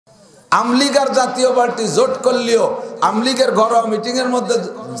আমলিগ আর জাতীয় পার্টি জোট করলেও আমলিগের ঘরোয়া মিটিং এর মধ্যে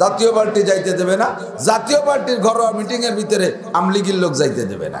জাতীয় পার্টি যাইতে দেবে না, জাতীয় পার্টির ঘরোয়া মিটিং এর ভিতরে আমলিগের লোক যাইতে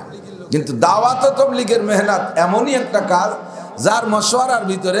দেবে না। কিন্তু দাওয়াত ও তাবলীগের মেহনত এমনই একটা কাজ যার মশওয়ারার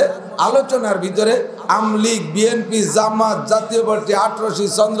ভিতরে, আলোচনার ভিতরে আমলিগ, বিএনপি, জামাত, জাতীয় পার্টি, আটরশি,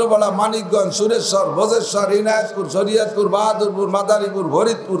 চন্দ্রবলা, মানিকগঞ্জ, সুরেশ্বর, ভোজেশ্বর, ইনায়তপুর, শরীয়তপুর, বাহাদুরপুর, মাদারীপুর,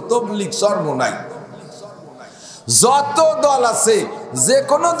 ফরিদপুর, তবলিগ সরমনাই যত দল আছে, যে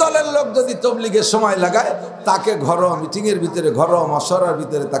কোনো দলের লোক যদি তবলিগের সময় লাগায় তাকে ঘরোয়া মিটিং এর ভিতরে, ঘরোয়া মশওয়ারার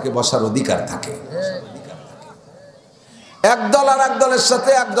ভিতরে তাকে বসার অধিকার থাকে। এক দল আর এক দলের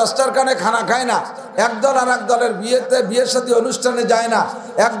সাথে এক দশটার কানে খানা খায় না, এক দল আর এক দলের বিয়ের সাথে অনুষ্ঠানে যায় না,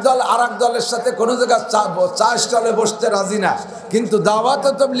 এক দল আর এক দলের সাথে কোনো জায়গায় চা স্টলে বসতে রাজি না। কিন্তু দাওয়াত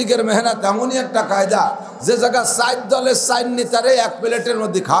ও তাবলীগের মেহনত এমনই একটা কায়দা যে জায়গা 4 দলের 4 নেতারে এক প্লেটের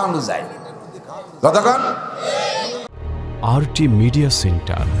মধ্যে খাওয়ানো যায়। কতক্ষণ? আরটি মিডিয়া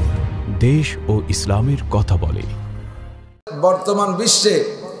সেন্টার, দেশ ও ইসলামের কথা বলে। বর্তমান বিশ্বে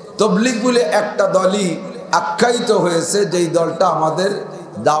তবলিগ বলে একটা দলই আখ্যায়িত হয়েছে, যেই দলটা আমাদের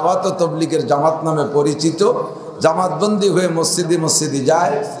দাওয়াত ও তবলিগের জামাত নামে পরিচিত। জামাতবন্দি হয়ে মসজিদে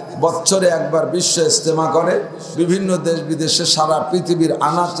যায়, বছরে একবার বিশ্ব ইজতেমা করে, বিভিন্ন দেশ বিদেশে, সারা পৃথিবীর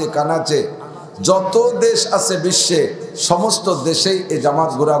আনাচে কানাচে যত দেশ আছে বিশ্বে সমস্ত দেশেই এই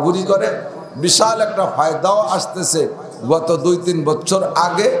জামাত ঘোরাঘুরি করে। বিশাল একটা ফায়দাও আসতেছে। গত 2-3 বছর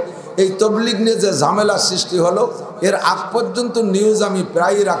আগে এই তবলিগ নিয়ে যে ঝামেলা সৃষ্টি হলো, এর আগ পর্যন্ত নিউজ আমি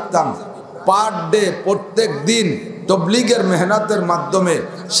প্রায় রাখতাম। পার ডে, প্রত্যেক দিন তবলিগের মেহনতের মাধ্যমে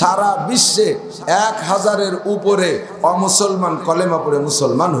সারা বিশ্বে 1000-এর উপরে অমুসলমান কলেমা পড়ে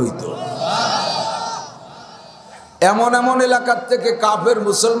মুসলমান হইত। এমন এমন এলাকার থেকে কাফের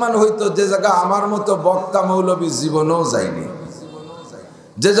মুসলমান হইতো যে জায়গা আমার মতো বক্তা মৌলবী জীবনেও যায়নি,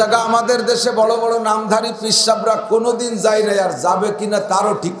 যে জায়গা আমাদের দেশে বড় বড় নামধারী পিসাবরা কোনোদিন যায় নাই, আর যাবে কিনা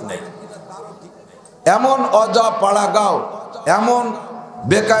তারও ঠিক নাই। এমন অজা পাড়া গাঁও, এমন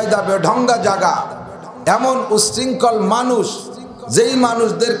বেকায়দা বেঢঙ্গা জায়গা, এমন উশৃঙ্খল মানুষ, যেই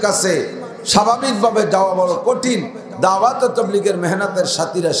মানুষদের কাছে স্বাভাবিকভাবে যাওয়া বড় কঠিন। দাওয়াত ও তাবলীগের মেহনতের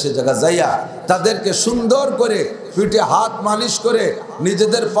সাথীরা সে জায়গা যাইয়া তাদেরকে সুন্দর করে পিঠে হাত মালিশ করে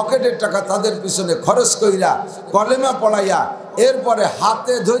নিজেদের পকেটের টাকা তাদের পিছনে খরচ কইরা কলেমা পড়াইয়া এরপরে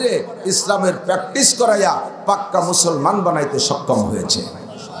হাতে ধরে ইসলামের প্র্যাকটিস করাইয়া পাক্কা মুসলমান বানাইতে সক্ষম হয়েছে।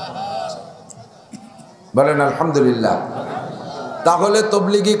 বলেন আলহামদুলিল্লাহ। তাহলে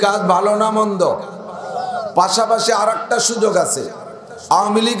তবলিগি কাজ ভালো না মন্দ? পাশাপাশি আর একটা সুযোগ আছে।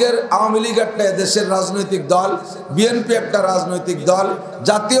 আওয়ামী লীগ একটা দেশের রাজনৈতিক দল, বিএনপি একটা রাজনৈতিক দল,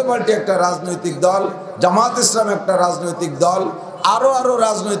 জাতীয় পার্টি একটা রাজনৈতিক দল, জামাত ইসলাম একটা রাজনৈতিক দল, আরো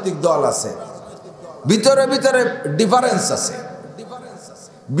রাজনৈতিক দল আছে। ভিতরে ভিতরে ডিফারেন্স আছে।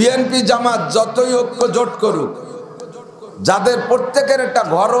 বিএনপি জামাত যতই ঐক্য জোট করুক, যাদের প্রত্যেকের একটা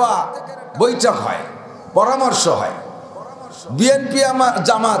ঘরোয়া বৈঠক হয়, পরামর্শ হয়, বিএনপি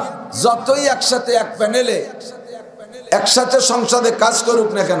জামাত যতই একসাথে এক প্যানেলে একসাথে সংসদে কাজ করুক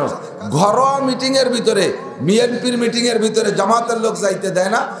না কেন, ঘরোয়া মিটিং এর ভিতরে, বিএনপির মিটিং এর ভিতরে জামাতের লোক যাইতে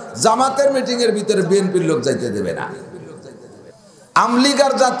দেয় না, জামাতের মিটিং এর ভিতরে বিএনপির লোক যাইতে দেবে না। আমলিগ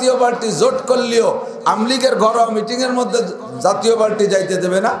আর জাতীয় পার্টি জোট করলেও আমলিগের ঘরোয়া মিটিং এর মধ্যে জাতীয় পার্টি যাইতে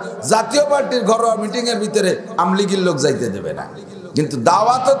দেবে না, জাতীয় পার্টির ঘরোয়া মিটিং এর ভিতরে আমলিগের লোক যাইতে দেবে না। কিন্তু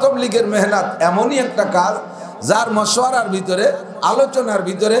দাওয়াত ও তাবলীগের মেহনত এমনই একটা কাজ যার মশওয়ারার ভিতরে, আলোচনার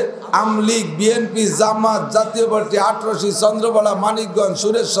ভিতরে আমলিগ, বিএনপি, জামাত, জাতীয় পার্টি, আটরশি, চন্দ্রবলা, মানিকগঞ্জ,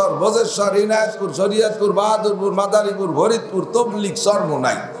 সুরেশ্বর, ভোজেশ্বর, ইনায়তপুর, শরীয়তপুর, বাহাদুরপুর, মাদারীপুর, ফরিদপুর, তবলিগ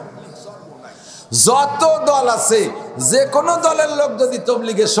সরমনাই যত দল আছে, যে কোনো দলের লোক যদি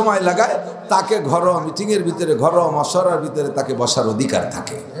তবলিগের সময় লাগায় তাকে ঘরোয়া মিটিং এর ভিতরে, ঘরোয়া মশওয়ারার ভিতরে তাকে বসার অধিকার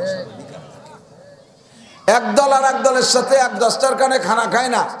থাকে। এক দল আর এক দলের সাথে এক দশটার কানে খানা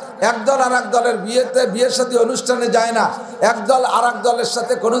খায় না, এক দল আর এক দলের বিয়ের সাথে অনুষ্ঠানে যায় না, এক দল আর এক দলের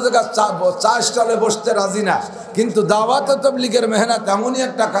সাথে কোনো জায়গায় চা স্টলে বসতে রাজি না। কিন্তু দাওয়াত ও তাবলীগের মেহনত এমনই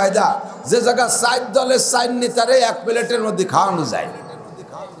একটা কায়দা যে জায়গা 4 দলের 4 নেতারে এক প্লেটের মধ্যে খাওয়ানো যায়।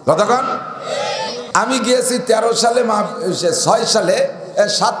 কতক্ষণ? আমি গিয়েছি 13 সালে, 6 সালে,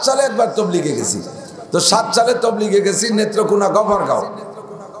 7 সালে একবার তবলিগে গেছি। তো 7 সালে তবলিগে গেছি নেত্রকোনা গফরগাঁও।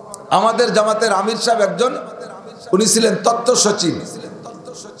 আমাদের জামাতের আমির সাহেব একজন, উনি ছিলেন তত্ত্ব সচিব,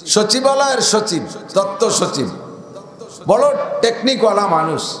 সচিবালয়ের সচিব, তত্ত্ব সচিব, বড় টেকনিকওয়ালা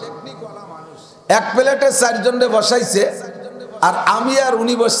মানুষ। এক প্লেটে 4 জনে বসাইছে, আর আমি আর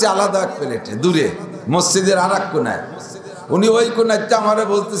উনি বসছে আলাদা এক প্লেটে দূরে, মসজিদের আর এক কোনায়। উনি ওই কোনাইতে আমারে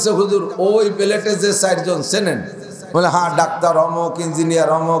বলতেছে, হুজুর ওই প্লেটে যে 4 জন চেনেন? বলে হ্যাঁ, ডাক্তার অমুক, ইঞ্জিনিয়ার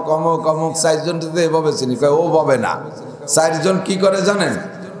অমুক, অমুক অমুক 4 জনকে তো এভাবে চিনি। কয় ও ভাবে না, 4 জন কি করে জানেন?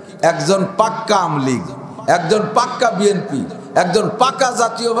 একজন পাক্কা আমলিগ, একজন পাক্কা বিএনপি, একজন পাকা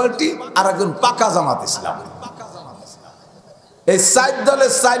জাতীয় পার্টি আর একজন পাকা জামাত ইসলাম। এই 4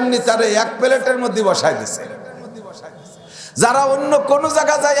 দলের 4 নেতারে এক প্লেটের মধ্যে বসায় দিছে, যারা অন্য কোন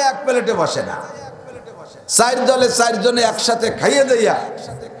জায়গা যায় এক প্লেটে বসে না। 4 দলে 4 জনে একসাথে খাইয়ে দেয়া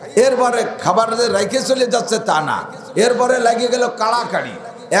এরপরে খাবার রেখে চলে যাচ্ছে তা না, এরপরে লাগে গেল কাড়াকাড়ি,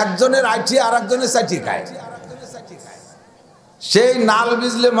 একজনের আইটি আর একজনের চাইটি খায়। সেই নাল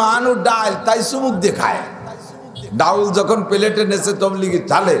বিজলে মাহানু ডাল তাই চুমুক দিয়ে খায়। ডাউল যখন প্লেটে নেছে তবলিগি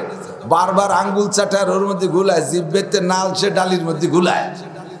ঢালে, বারবার আঙ্গুল চাটার ওর মধ্যে গুলায়, জিব্বেতে নাল সে ডালির মধ্যে গুলায়,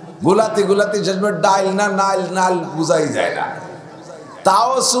 গুলাতে গুলাতে শেষবার ডাইল না নাল নাল বুঝাই যায় না,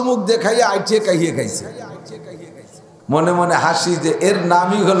 তাও চুমুক দেখাইয়া আইটিয়ে খাইয়ে খাইছে। মনে মনে হাসি যে এর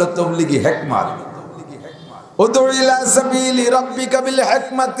নামই হলো তবলিগি হেকমত। উদউ ইলা সাবিলি রাব্বিকা বিল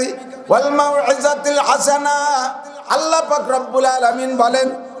হিকমাতি ওয়াল মাউইজাতিল হাসানা। আল্লাহ পাক রব্বুল আলামিন বলেন,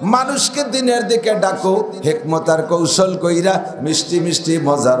 মানুষকে দিনের দিকে ডাকো হিকমত আর কৌশল কইরা, মিষ্টি মিষ্টি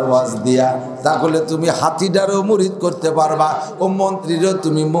মজার ওয়াজ দিয়া, তাহলে তুমি হাতিডারও মুরিদ করতে পারবা, ও মন্ত্রীরও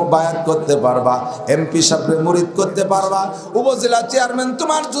তুমি বায়াত করতে পারবা, এমপি সাহেবরে মুরিদ করতে পারবা, উপজেলা চেয়ারম্যান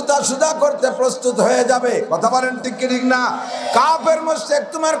তোমার জুতা সুদা করতে প্রস্তুত হয়ে যাবে। কথা বলেন ঠিক কি ঠিক না? কাফের মুশরিক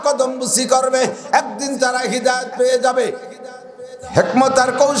তোমার কদম বুসি করবে, একদিন তারা হিদায়াত পেয়ে যাবে। হিকমত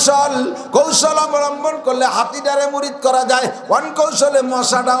আর কৌশল, কৌশল অবলম্বন করলে হাতিডারে মুরিদ করা যায়, ওয়ান কৌশলে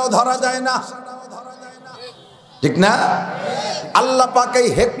মশাটাও ধরা যায় না, ঠিক না? আল্লাহ পাক এই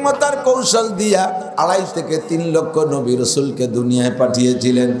হিকমত আর কৌশল দিয়া 2.5 থেকে 3 লক্ষ নবী রাসূলকে দুনিয়ায়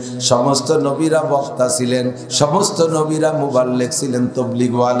পাঠিয়েছিলেন। সমস্ত নবীরা বক্তা ছিলেন, সমস্ত নবীরা মুবাল্লিগ ছিলেন,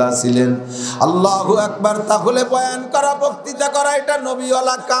 তাবলীগওয়ালা ছিলেন। আল্লাহু আকবার। তাহলে বয়ান করা, বক্তৃতা করা এটা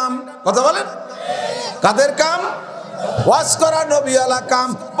নবীওয়ালা কাম। কথা বলেন, কাদের কাম? ওয়াজ করা নবীওয়ালা কাম,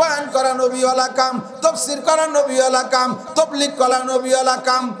 বয়ান করা নবীওয়ালা কাম, তাফসীর করা নবীওয়ালা কাম, তাবলীগ করা নবীওয়ালা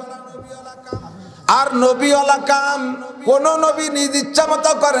কাম। আর নবীওয়ালা কাম কোন নবী নিজ ইচ্ছা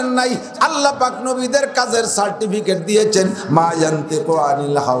মতো করেন নাই। আল্লাহ পাক নবীদের কাজের সার্টিফিকেট দিয়েছেন, মা ইয়ানতিকু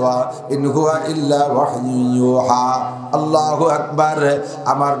আনিল হাওয়া ইন হুয়া ইল্লা ওয়াহয়ুন ইউহা। আল্লাহু আকবার।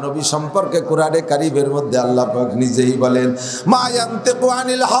 আমার নবী সম্পর্কে কোরআনে কারীমের মধ্যে আল্লাহ পাক নিজেই বলেন, মা ইয়ানতিকু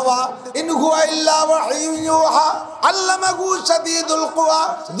আনিল হাওয়া ইন হুয়া ইল্লা ওয়াহয়ুন ইউহা আল্লামাহু শাদীদুল কুওয়া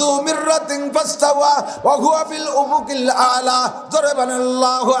যু মিররাতিন ফাস্তাওয়া ওয়া হুয়া বিল উফুকিল আলা। জোরে বলেন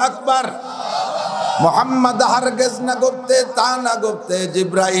আল্লাহু আকবার। মোহাম্মদ হারগিজ না গুপ্তে তা না গুপ্তে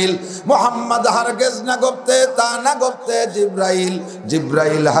জিব্রাইল, মোহাম্মদ হারগিজ না গুপ্তে তা না গুপ্তে জিব্রাইল,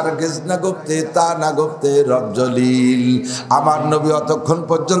 জিব্রাইল হারগিজ না গুপ্তে তা না গুপ্তে রব জলিল। আমার নবী অতক্ষণ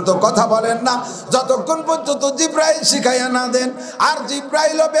পর্যন্ত কথা বলেন না যতক্ষণ পর্যন্ত জিব্রাইল শিখাইয়া না দেন। আর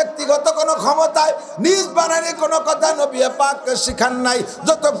জিব্রাইলও ব্যক্তিগত কোনো ক্ষমতায় নিজ বানানে কোনো কথা নবী পাককে শিখান নাই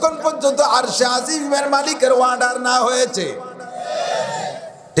যতক্ষণ পর্যন্ত আরশে আজিমের মালিকের অর্ডার না হয়েছে,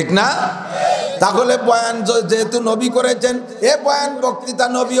 ঠিক না? তাহলে বয়ান যেহেতু নবী করেছেন, এ বয়ান বক্তৃতা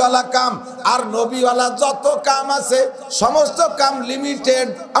নবীওয়ালা কাম। আর নবীওয়ালা যত কাম আছে সমস্ত কাম লিমিটেড।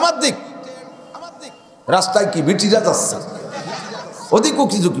 আমার দিক রাস্তায় কি বিটিরা যাচ্ছে, ওদিক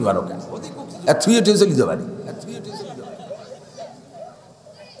উকি ঝুঁকি পারো কেন, চলিতে পারি।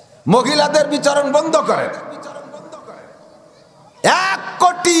 মহিলাদের বিচরণ বন্ধ করেন। 1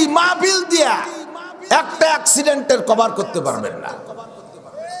 কোটি মাহফিল দিয়া একটা অ্যাক্সিডেন্টের কভার করতে পারবেন না।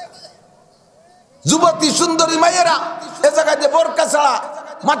 যুবতী সুন্দরী মায়েরা এ জায়গায় যে বোরকা ছাড়া,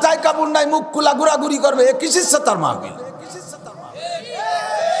 মাথায় কাপড় নাই, মুখ খোলা ঘোরাঘুরি করবে, এ কিসের সাতার মাহফিল?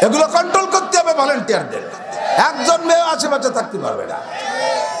 এগুলো কন্ট্রোল করতে হবে ভলান্টিয়ারদের। একজন মেয়ে আশেপাশে থাকতে পারবে না।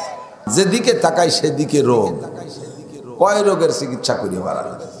 যেদিকে তাকাই সেদিকে রোগ, কয় রোগের চিকিৎসা করিয়ে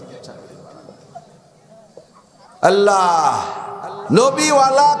বাড়ানো। আল্লাহ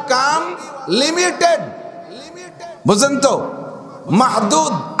নবীওয়ালা কাম লিমিটেড, বুঝেন তো?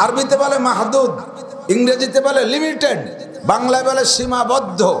 মাহদুদ, আরবিতে বলে মাহদুদ, ইংরেজিতে বলে লিমিটেড, বাংলায় বলে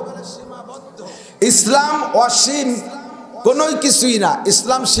সীমাবদ্ধ। ইসলাম অসীম কোনোই কিছুই না,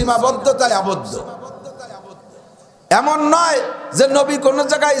 ইসলাম সীমাবদ্ধতায় আবদ্ধ। এমন নয় যে নবী কোন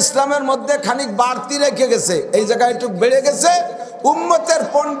জায়গায় ইসলামের মধ্যে খানিক বাড়তি রেখে গেছে, এই জায়গায় একটু বেড়ে গেছে, উম্মতের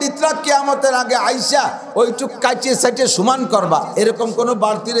পণ্ডিতরা কিয়ামতের আগে আইসা ওইটুক কাটিয়ে সাইটে সমান করবা, এরকম কোনো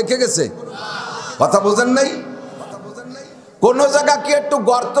বাড়তি রেখে গেছে? কথা বোঝেন নাই? কোন জায়গা কি একটু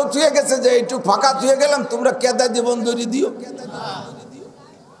গর্ত ছুঁয়ে গেছে যে একটু ফাঁকা ছুঁয়ে গেলাম, তোমরা কেদা জীবন দড়ি দিও,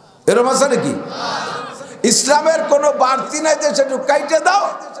 এরকম আছে নাকি? ইসলামের কোনো বাড়তি নাই যে সেটুক কাইটে দাও,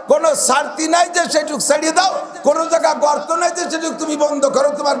 কোনো ছাড়তি নাই যে সেটুক ছাড়িয়ে দাও, কোন জায়গা গর্ত নাই যে সেটুক তুমি বন্ধ করো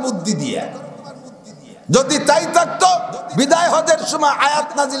তোমার বুদ্ধি দিয়ে। যদি তাই থাকতো বিদায় হজের সময় আয়াত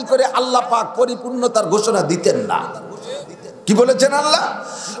নাজিল করে আল্লাহ পাক পরিপূর্ণতার ঘোষণা দিতেন না। কি বলেছেন আল্লাহ?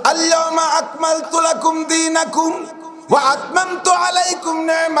 আল-ইয়াওমা আকমালতু লাকুম দীনাকুম ওয়া আতমামতু আলাইকুম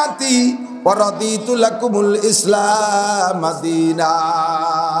নি'মাতি ওয়া রাদিতু লাকুমুল ইসলাম দীনা।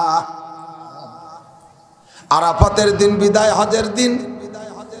 আরাফাতের দিন, বিদায় হজের দিন,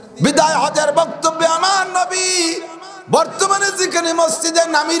 বিদায় হজের বক্তব্যে আমার নবী বর্তমানে যেখানে মসজিদে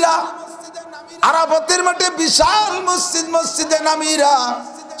নামিরা, আরাফাতের মাঠে বিশাল মসজিদ, মসজিদে নামিরা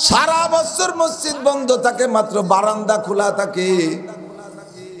সারা বছর মসজিদ বন্ধ থাকে, মাত্র বারান্দা খোলা থাকে।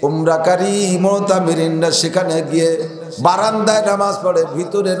 উমরাকারী মুতামিরিনরা সেখানে গিয়ে বারান্দায় নামাজ পড়ে,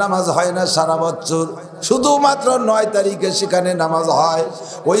 ভিতরে নামাজ হয় না সারা বছর, শুধুমাত্র 9 তারিখে সেখানে নামাজ হয়।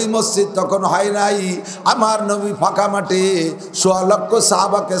 ওই মসজিদ তখন হয় নাই। আমার নবী ফাঁকা মাঠে 1.25 লক্ষ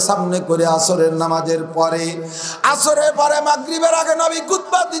সাহাবাকে সামনে করে আসরের নামাজের পরে, আসরের পরে মাগরিবের আগে নবী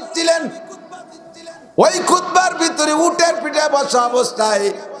খুতবা দিচ্ছিলেন। ওই খুতবার ভিতরে উটের পিঠে বসা অবস্থায়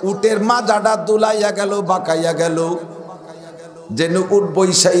উটের মাজাটা দুলাইয়া গেল, বাঁকাইয়া গেল, যেন উট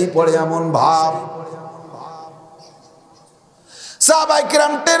বৈশাই পড়ে এমন ভাব। সাহাবায়ে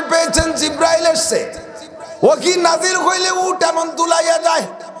কিরাম টের পেয়েছেন জিবরাইল এসেছে। ওহী নাজিল হইলে উট এমন দুলাইয়া যায়,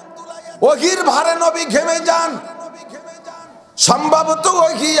 ওহীর ভারে নবী ঘেমে যান। সম্ভবত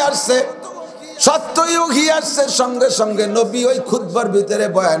ওহী আসছে, সত্যই ওহী আসছে। সঙ্গে সঙ্গে নবী ওই খুতবার ভিতরে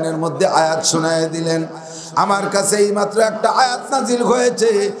বয়ানের মধ্যে আয়াত শোনায় দিলেন। আমার কাছে এই মাত্র একটা আয়াত নাজিল হয়েছে,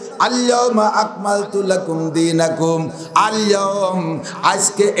 আল-ইয়াওমা আকমালতু লাকুম দীনাকুম। আল-ইয়াওম,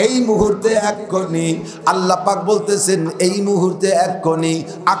 আজকে এই মুহূর্তে এক্ষুনি আল্লাহ পাক বলতেছেন, এই মুহূর্তে এক্ষুনি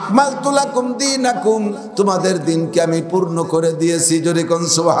আকমালতু লাকুম দীনাকুম, তোমাদের দিনকে আমি পূর্ণ করে দিয়েছি। জোরে কোন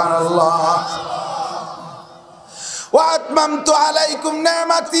সুবহানাল্লাহ। ওয়া আতমামতু আলাইকুম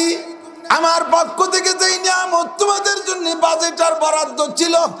নি'মাতি, আমার পক্ষ থেকে যেই নিয়ামত তোমাদের জন্য বাজেটার বরাদ্দ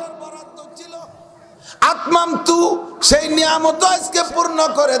ছিল, আতমামতু, সেই নিয়ামত আজকে পূর্ণ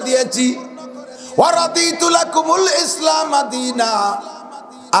করে দিয়েছি। ওয়া রাদিতু লাকুমুল ইসলাম দীনা,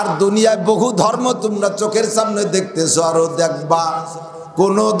 আর দুনিয়ায় বহু ধর্ম তোমরা চোখের সামনে দেখতেছো, আরো দেখবা।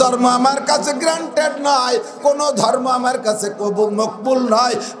 কোন ধর্ম আমার কাছে গ্রান্টেড নয়, কোন ধর্ম আমার কাছে মকবুল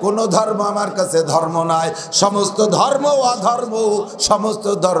নয়, কোন ধর্ম আমার কাছে ধর্ম নয়। সমস্ত ধর্ম অধর্ম, সমস্ত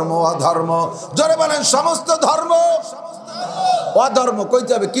ধর্ম অধর্ম। জোরে বলেন, সমস্ত ধর্ম অধর্ম।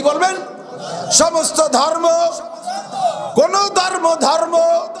 কইতে হবে, কি বলবেন? সমস্ত ধর্ম, কোন ধর্ম ধর্ম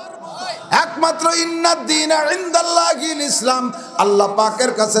একমাত্র ইন্নাদ-দীনা ইনদাল্লাহিল ইসলাম, আল্লাহ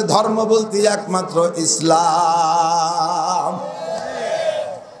পাকের কাছে ধর্ম বলতে একমাত্র ইসলাম।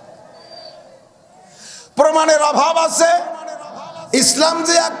 প্রমাণের অভাব আছে, ইসলাম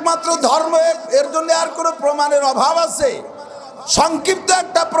যে একমাত্র ধর্ম এর জন্য আর কোন প্রমাণের অভাব আছে? সংক্ষিপ্ত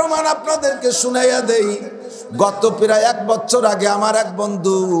একটা প্রমাণ আপনাদেরকে শুনাইয়া দেই। গত প্রায় 1 বছর আগে আমার এক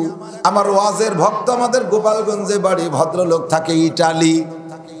বন্ধু, আমার ওয়াজের ভক্ত, আমাদের গোপালগঞ্জে বাড়ি, ভদ্রলোক থাকে ইটালি,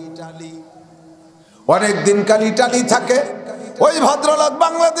 অনেক দিনকাল ইটালি থাকে। ওই ভদ্রলোক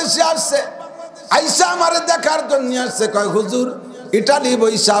বাংলাদেশে আসছে, আইসা আমারে দেখার জন্য আসছে। কয়, হুজুর ইটালি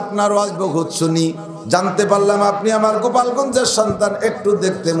বইসা আপনার ওয়াজ বহুত শুনি, জানতে পারলাম আপনি আমার গোপালগঞ্জের সন্তান, একটু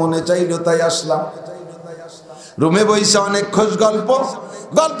দেখতে মনে চাইল, তাই আসলাম। রুমে বইসা অনেক খোঁজ গল্প,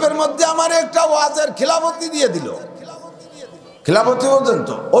 গল্পের মধ্যে আমার একটা ওয়াজের খিলাফতি দিয়ে দিল। খিলাফতি পর্যন্ত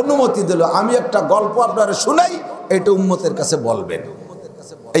অনুমতি দিল, আমি একটা গল্প আপনারা শুনাই, এটা উম্মতের কাছে বলবেন।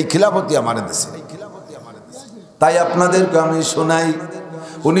 এই খিলাফতি আমার দেশে, তাই আপনাদেরকে আমি শোনাই।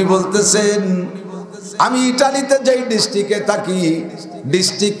 উনি বলতেছেন, আমি ইটালিতে যেই ডিস্ট্রিক্টে থাকি,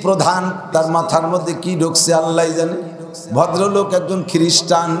 ডিস্ট্রিক্ট প্রধান, তার মাথার মধ্যে কি ঢুকছে আল্লাহ জানে। ভদ্রলোক একজন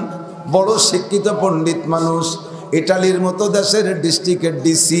খ্রিস্টান, বড় শিক্ষিত পণ্ডিত মানুষ, ইটালির মতো দেশের ডিস্ট্রিক্টের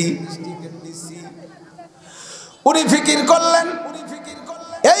ডিসি। উনি ফিকির করলেন,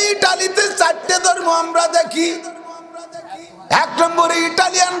 এই ইটালিতে 4টে ধর্ম আমরা দেখি। 1 নম্বরে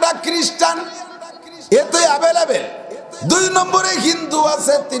ইটালিয়ানরা খ্রিস্টান, এ তো অ্যাভেলেবেল। 2 নম্বরে হিন্দু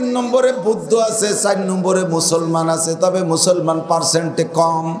আছে, 3 নম্বরে বৌদ্ধ আছে, 4 নম্বরে মুসলমান আছে, তবে মুসলমান পার্সেন্টে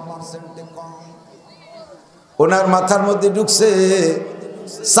কম। ওনার মাথার মধ্যে ঢুকছে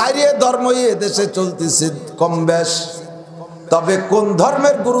 4 ধর্মই এদেশে চলতেছে কম বেশ, তবে কোন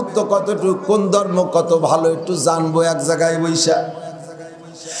ধর্মের গুরুত্ব কতটুকু, কোন ধর্ম কত ভালো একটু জানবো এক জায়গায় বৈশা।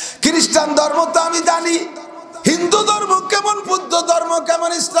 খ্রিস্টান ধর্ম তো আমি জানি, হিন্দু ধর্ম কেমন, বৌদ্ধ ধর্ম কেমন,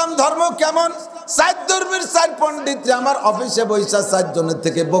 ইসলাম ধর্ম কেমন। 4 ধর্মের 4 পণ্ডিত আমার অফিসে বৈশা 4 জনের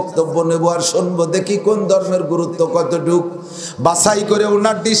থেকে বক্তব্য নেবো আর শুনবো, দেখি কোন ধর্মের গুরুত্ব কতটুক। বাছাই করে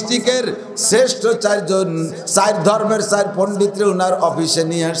ওনার ডিস্ট্রিক্টের শ্রেষ্ঠ 4 জন, 4 ধর্মের 4 পণ্ডিতরে ওনার অফিসে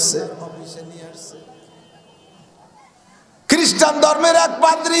নিয়ে আসছে। খ্রিস্টান ধর্মের 1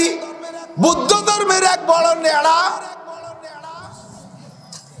 পাদ্রী, বৌদ্ধ ধর্মের 1 বড় নেড়া,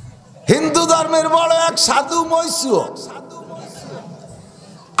 হিন্দু ধর্মের বড় 1 সাধু মৈশুও,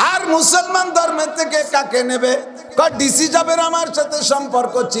 আর মুসলমান ধর্মের থেকে কাকে নেবে? ডিসি সাহেবের আমার সাথে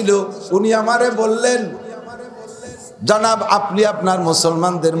সম্পর্ক ছিল, উনি আমারে বললেন জনাব আপনি আপনার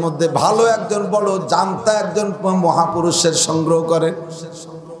মুসলমানদের মধ্যে ভালো একজন বড় জানতা একজন মহাপুরুষের সংগ্রহ করেন।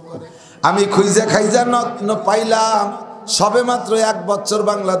 আমি খুঁজে খাইজা পাইলাম সবে মাত্র 1 বছর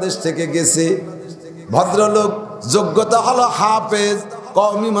বাংলাদেশ থেকে গেছে। ভদ্রলোক, যোগ্যতা হলো হাফেজ,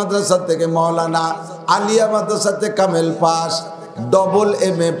 কওমি মাদ্রাসা থেকে মৌলানা, আলিয়া মাদ্রাসা থেকে কামেল পাস, ডবল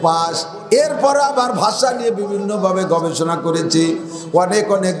MA পাস। এরপর আবার ভাষা নিয়ে বিভিন্নভাবে গবেষণা করেছি।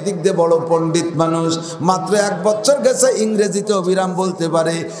 অনেক দিক দিয়ে বড় পণ্ডিত মানুষ। মাত্র 1 বছর গেছে, ইংরেজিতে অবিরাম বলতে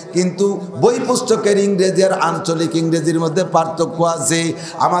পারে, কিন্তু বই পুস্তকের ইংরেজি আর আঞ্চলিক ইংরেজির মধ্যে পার্থক্য আছে।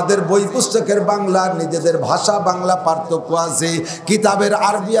 আমাদের বই পুস্তকের বাংলা, নিজেদের ভাষা বাংলা পার্থক্য আছে। কিতাবের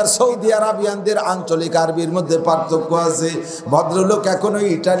আরবি আর সৌদি আরবিয়ানদের আঞ্চলিক আরবির মধ্যে পার্থক্য আছে। ভদ্রলোক এখনো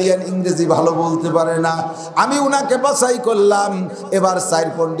ইটালিয়ান ইংরেজি ভালো বলতে পারে না। আমি উনাকে বাছাই করলাম। এবার 4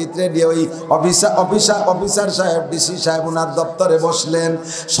 পণ্ডিত রেডি ওই অফিসার সাহেব, ডিসি সাহেব ওনার দপ্তরে বসলেন।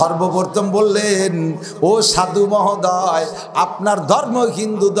 সর্বপ্রথম বললেন, ও সাধু মহোদয়, আপনার ধর্ম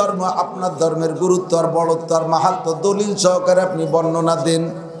হিন্দু ধর্ম, আপনার ধর্মের গুরুত্ব আর বড়ত্ব আর মাহাত্ম্য দলিল সহকারে আপনি বর্ণনা দেন।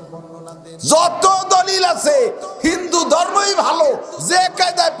 যত দলিল আছে, হিন্দু ধর্মই ভালো, যে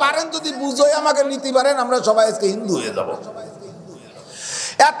কায়দায় পারেন যদি বুঝোই আমাকে নিতে পারেন, আমরা সবাই আজকে হিন্দু হয়ে যাব।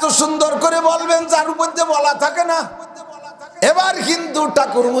 এত সুন্দর করে বলবেন যার উপর যে বলা থাকে না। এবার হিন্দু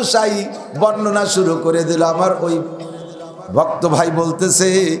ঠাকুর মশাই বর্ণনা শুরু করে দিল। আমার ওই ভক্ত ভাই বলতেছে,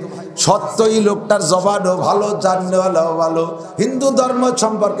 সত্যই লোকটার জবানও ভালো, জাননেওয়ালাও ভালো, হিন্দু ধর্ম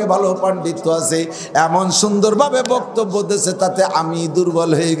সম্পর্কে ভালো পাণ্ডিত্য আছে। এমন সুন্দরভাবে বক্তব্য দিয়েছে, তাতে আমি দুর্বল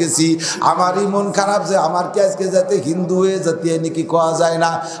হয়ে গেছি। আমারই মন খারাপ যে আমার কি আজকে যাতে হিন্দু হয়ে যাতে নাকি কোয়া যায়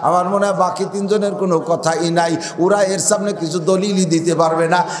না। আমার মনে হয় বাকি 3 জনের কোনো কথাই নাই। ওরা এর সামনে কিছু দলিলই দিতে পারবে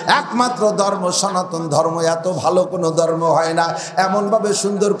না। একমাত্র ধর্ম সনাতন ধর্ম, এত ভালো কোনো ধর্ম হয় না। এমনভাবে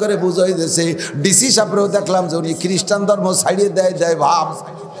সুন্দর করে বুঝাই দিয়েছে। ডিসি সাহেবরেও দেখলাম যে উনি খ্রিস্টান ধর্ম ছাড়িয়ে দেয় ভাব।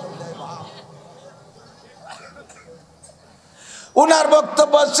 উনার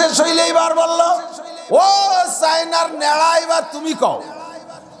বক্তব্য শেষ হইলে এবার বলল, ও চাইনার নেড়া, এবার তুমি কও।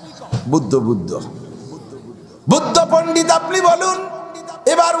 বুদ্ধ পণ্ডিত আপনি বলুন।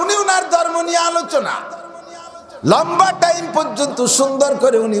 এবার উনি উনার ধর্ম নিয়ে আলোচনা, লম্বা টাইম পর্যন্ত সুন্দর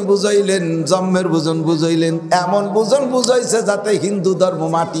করে উনি বুঝাইলেন, জন্মের বুঝন বুঝাইলেন। এমন বুঝন বুঝাইছে যাতে হিন্দু ধর্ম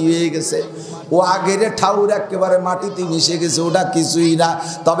মাটি হয়ে গেছে। ও আগের ঠাউর একেবারে মাটিতে মিশে গেছে, ওটা কিছুই না।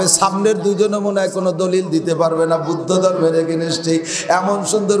 তবে সামনের 2 জনও মনে হয় কোনো দলিল দিতে পারবে না বুদ্ধ ধর্মের এগেনস্টে। এমন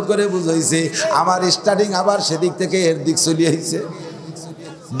সুন্দর করে বুঝাইছে, আমার স্টার্টিং আবার সেদিক থেকে এর দিক চলে আইছে।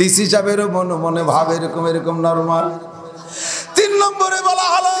 ডিসি সাহেবেরও মনে ভাব এরকম নরমাল। 3 নম্বরে বলা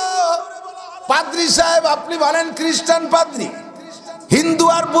হলো, পাদ্রী সাহেব আপনি বলেন খ্রিস্টান পাদ্রী, হিন্দু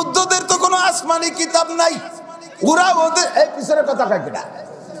আর বুদ্ধদের তো কোনো আসমানি কিতাব নাই। ওরা ওদের এই পিছনে কথা কয় কিনা,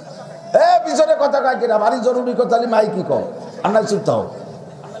 পিছনে কথা কয় কিনা, ভারী জরুরি কথা, মাই কি কও আন্না চুপ থাও।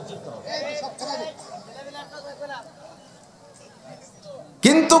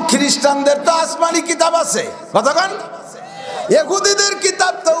 কিন্তু খ্রিস্টানদের তো আসমানি কিতাব আছে, কতক্ষণ। ইহুদিদের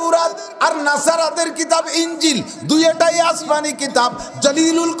কিতাব তাওরাত আর নাসারাদের কিতাব ইনজিল, দুইটাই আসমানি কিতাব।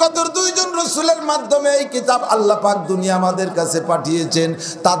 জলিলুল কদর 2 জন রাসূলের মাধ্যমে এই কিতাব আল্লাহ পাক দুনিয়া আমাদের কাছে পাঠিয়েছেন।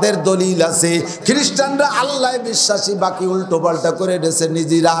 তাদের দলিল আছে। খ্রিস্টানরা আল্লাহ বিশ্বাসী, বাকি উল্টো পাল্টা করে দিয়েছে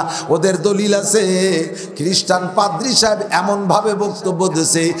নিজেরা, ওদের দলিল আছে। খ্রিস্টান পাদ্রী সাহেব এমন ভাবে বক্তব্য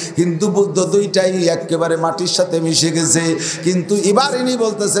দিয়েছে, হিন্দু বুদ্ধ দুইটাই একেবারে মাটির সাথে মিশে গেছে। কিন্তু এবার ইনি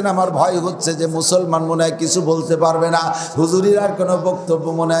বলতেছেন, আমার ভয় হচ্ছে যে মুসলমান মনে হয় কিছু বলতে পারবে না, হুজুরির আর কোনো বক্তব্য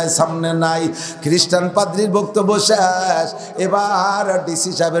মনে হয় সামনে নাই। খ্রিস্টান পাদ্রীর বক্তব্য শেষ। এবার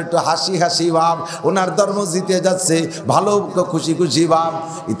ডিসি সাহেবের একটু হাসি ভাব, ওনার ধর্ম জিতে যাচ্ছে, ভালো খুশি ভাব।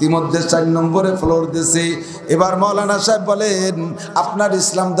 ইতিমধ্যে 4 নম্বরে ফ্লোর দিয়েছে। এবার মৌলানা সাহেব বলেন, আপনার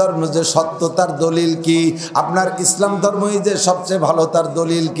ইসলাম ধর্ম যে সত্য তার দলিল কি? আপনার ইসলাম ধর্মই যে সবচেয়ে ভালো তার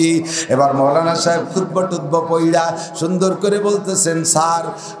দলিল কি? এবার মৌলানা সাহেব খুতবা পইড়া সুন্দর করে বলতেছেন, স্যার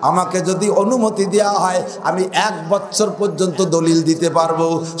আমাকে যদি অনুমতি দেওয়া হয় আমি 1 বছর পর্যন্ত দলিল দিতে পারবো,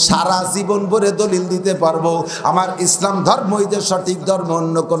 সারা জীবন ভরে দলিল দিতে পারবো। আমার ইসলাম ধর্মই যে সঠিক ধর্ম,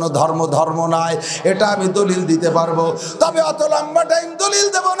 অন্য কোনো ধর্ম নয়, এটা আমি দলিল দিতে পারবো। তবে অত লম্বা টাইম দলিল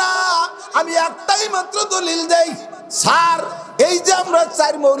দেব না, আমি একটাই মাত্র দলিল দেই। স্যার এই যে আমরা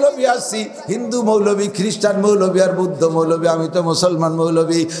 4 মৌলবী আছি, হিন্দু মৌলবী, খ্রিস্টান মৌলবী আর বুদ্ধ মৌলবী, আমি তো মুসলমান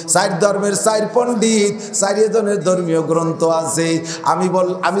মৌলবী। 4 ধর্মের 4 পণ্ডিত, 4 জনের ধর্মীয় গ্রন্থ আছে।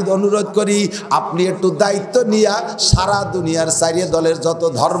 আমি অনুরোধ করি আপনি একটু দায়িত্ব নিয়ে সারা দুনিয়ার 4 দলের যত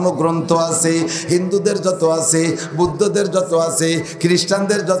ধর্মগ্রন্থ আছে, হিন্দুদের যত আছে, বুদ্ধদের যত আছে,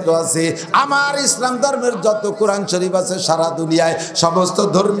 খ্রিস্টানদের যত আছে, আমার ইসলাম ধর্মের যত কোরআন শরীফ আছে সারা দুনিয়ায়, সমস্ত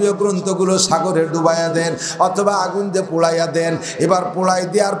ধর্মীয় গ্রন্থগুলো সাগরে ডুবাইয়া দেন, অথবা আগুন আগুন দিয়ে পোড়াইয়া দেন। এবার পোড়াই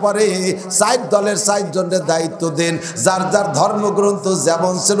দেওয়ার পরে 4 দলের 4 জনের দায়িত্ব দেন, যার যার ধর্মগ্রন্থ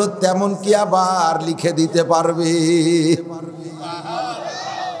যেমন ছিল তেমন কি আবার লিখে দিতে পারবে?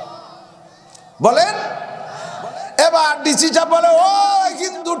 বলেন। এবার ডিসি সাহেব বলে, ও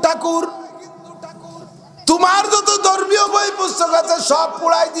হিন্দু ঠাকুর, তোমার যত ধর্মীয় বই পুস্তক আছে সব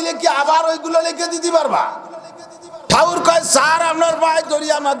পোড়াই দিলে কি আবার ওইগুলো লিখে দিতে পারবা? ঠাকুর কয়, স্যার আপনার ভাই ধরি,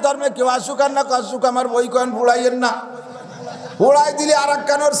 আমার ধর্মে কেউ আসুক আর না আসুক, আমার বই কয়েন পোড়াইয়েন না। পোড়াই দিলে আর এক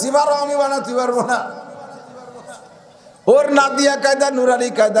কানোর সিবারও আমি বানাতে পারবো না। ওর নাদিয়া কায়দা নুরানি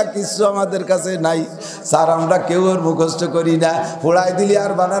কায়দা কিছু আমাদের কাছে নাই স্যার, আমরা কেউ ওর মুখস্থ করি না। পোড়াই দিলে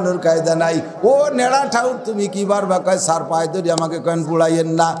আর বানানোর কায়দা নাই। ও নেড়া ঠাউর, তুমি কি পারবা? কয়, স্যার পায়ে ধরি, আমাকে কয়েন পোড়াইয়েন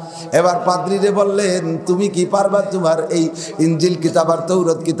না। এবার পাদ্রীরে বললেন, তুমি কি পারবা? তোমার এই ইঞ্জিল কিতাব আর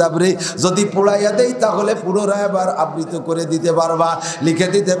তৌরাত কিতাব রে যদি পোড়াইয়া দেই তাহলে পুনরায় আবার আবৃত করে দিতে পারবা, লিখে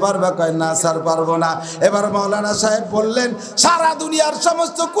দিতে পারবা? কয়, না স্যার পারবো না। এবার মাওলানা সাহেব বললেন, সারা দুনিয়ার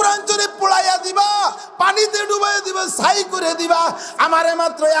সমস্ত কোরআন শরীফ পোড়াইয়া দিবা, পানিতে ডুবাইয়া দিবা, ছাই করে দিবা, আমারে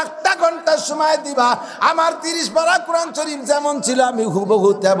মাত্র 1 ঘন্টা সময় দিবা। আমার 30 পারা কোরআন শরীফ যেমন ছিল আমি হুবহু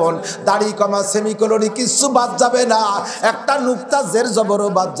তেমন, দাড়ি কমা সেমিকোলনি কিছু বাদ যাবে না, একটা নুক্তা জের জবরও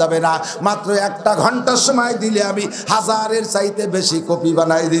বাদ যাবে না। মাত্র 1 ঘন্টা সময় দিলে আমি 1000-এর চাইতে বেশি কপি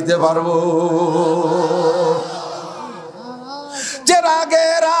বানাই দিতে পারবো।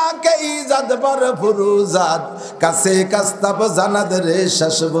 চেরাগেরা কে ইজাদ পর ফুরুজাত, কাছে কাস্তাব জানাদ রে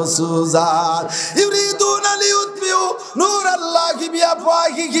শাসব সুজাত, ইউরিদুন লিউতফিউ নূর আল্লাহি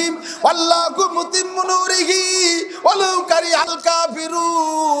বিআফওয়াহিহিম আল্লাহু মুতিম্মু নূরিহি ওয়ালাউ কারিহাল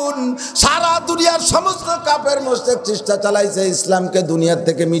কাফিরুন। সারা দুনিয়ার সমস্ত কাফের মুশরিক চেষ্টা চালাইছে ইসলামকে দুনিয়া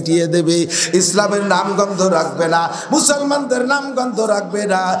থেকে মিটিয়ে দেবে, ইসলামের নামগন্ধ রাখবে না, মুসলমানদের নামগন্ধ রাখবে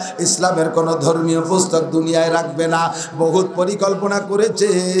না, ইসলামের কোনো ধর্মীয় পুস্তক দুনিয়ায় রাখবে না। বহুত পরিকল্পনা করেছে,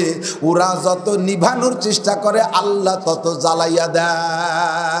 ওরা যত নিভানোর চেষ্টা করে আল্লাহ তত জ্বালাইয়া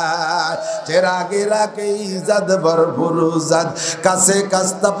দেয়। চেরাগেরা কে ইজাদ বরফুরুজাদ, কাছে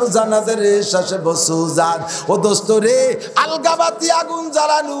কাস্তাব জানাদের শাসে বসুজাদ। ও দোস্ত রে, আলগাবাতি আগুন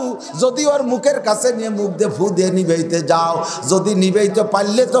জ্বালানু যদি ওর মুখের কাছে নিয়ে মুখ দিয়ে ফু দিয়ে নিভাইতে যাও, যদি নিভাইতে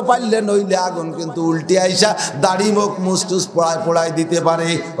পারলে তো পারলে, নইলে আগুন কিন্তু উল্টে আইসা দাড়ি মুখ মুসটুস পোড়ায় দিতে পারে।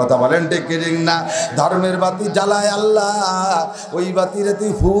 কথা বলেন ঠিক না? ধর্মের বাতি জ্বালায় আল্লাহ, ওই বাতিরে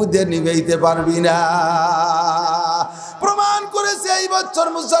তুই ফু দিয়ে নিভাইতে পারবি না। প্রমাণ করেছে এই বছর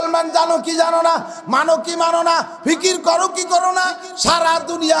মুসলমান, জানো কি জানো না, মানো কি মানো না, ফিকির করো কি করো না, সারা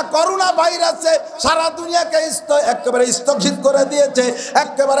দুনিয়া করোনা ভাইরাসে সারা দুনিয়াকে একেবারে স্থগিত করে দিয়েছে,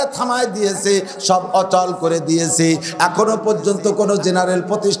 একেবারে থামায় দিয়েছে, সব অচল করে দিয়েছে। এখনো পর্যন্ত কোনো জেনারেল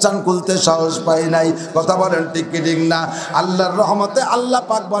প্রতিষ্ঠান খুলতে সাহস পাই নাই। কথা বলেন ঠিক কি ঠিক না? আল্লাহর রহমতে আল্লাহ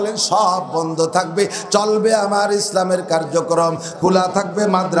পাক বলেন সব বন্ধ থাকবে, চলবে আমার ইসলামের কার্যক্রম। খোলা থাকবে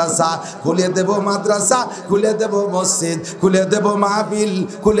মাদ্রাসা, খুলে দেব মাদ্রাসা, খুলে দেব মসজিদ, খুলে দেব মাহফিল,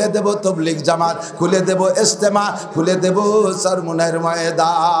 খুলে দেব তবলিগ জামাত, খুলে দেব ইজতেমা, খুলে দেব সরমুনের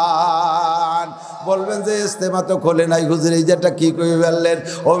ময়দান। বলবেন যে ইজতেমা তো খোলে নাই হুজুর, এই যেটা কি কই বললেন?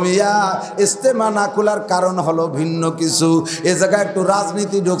 ও মিয়া, ইজতেমা না খোলার কারণ হলো ভিন্ন কিছু। এ জায়গায় একটু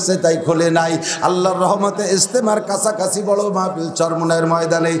রাজনীতি ঢুকছে তাই খোলে নাই। আল্লাহর রহমতে ইজতেমার কাছাকাছি বড় মাহফিল চরমুনের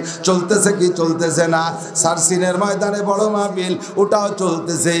ময়দানে চলতেছে কি চলতেছে না? সারসিনের ময়দানে বড় মাহফিল, ওটাও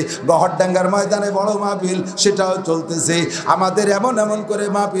চলতেছে। গহরডাঙ্গার ময়দানে বড় মাহফিল, সেটাও চলতেছে। আমাদের এমন এমন করে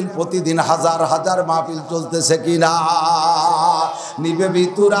মাহফিল প্রতিদিন হাজার হাজার মাহফিল চলতেছে কিনা? নিবে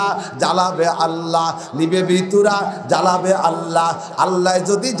ভিতুরা জ্বালাবে আল্লাহ, নিবে ভিতুরা জ্বালাবে আল্লাহ। আল্লাহ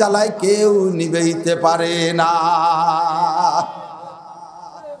যদি জ্বালায় কেউ নিবেইতে পারে না।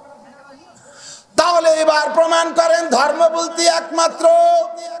 তাহলে এবার প্রমাণ করেন ধর্ম বলতে একমাত্র।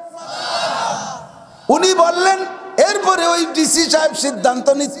 উনি বললেন, এরপরে ওই ডিসি সাহেব সিদ্ধান্ত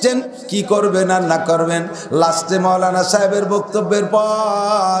নিচ্ছেন কি করবেন আর না করবেন। লাস্টে মাওলানা সাহেবের বক্তব্যের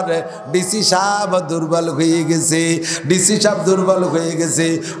পর ডিসি সাহেব দুর্বল হয়ে গেছে, ডিসি সাহেব দুর্বল হয়ে গেছে।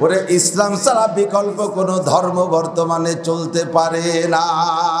 ওরে ইসলাম ছাড়া বিকল্প কোনো ধর্ম বর্তমানে চলতে পারে না।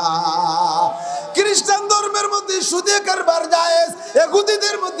 খ্রিস্টান ধর্মের মধ্যে সুদে কারবার জায়েজ,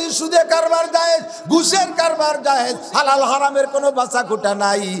 ইহুদিদের মধ্যে সুদে কারবার জায়েজ, ঘুষের কারবার জায়েজ, হালাল হারামের কোনো বাছাখোটা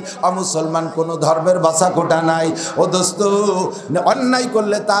নাই। অমুসলমান কোনো ধর্মের বাছাখোটা নাই। ও দোস্ত, অন্যায়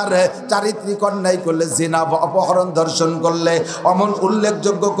করলে, তার চারিত্রিক অন্যায় করলে, জিনা, অপহরণ, ধর্ষণ করলে অমন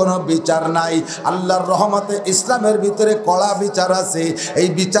উল্লেখযোগ্য কোনো বিচার নাই। আল্লাহর রহমতে ইসলামের ভিতরে কড়া বিচার আছে। এই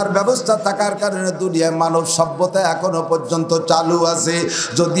বিচার ব্যবস্থা থাকার কারণে দুনিয়ায় মানব সভ্যতা এখনো পর্যন্ত চালু আছে।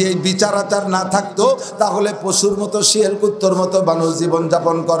 যদি এই বিচার আচার না থাকতো তাহলে হলে পশুর মতো শিয়াল কুত্তর মতো মানুষ জীবন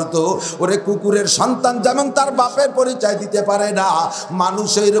যাপন করত। ওরে কুকুরের সন্তান যেমন তার বাপের পরিচয় দিতে পারে না, মানুষ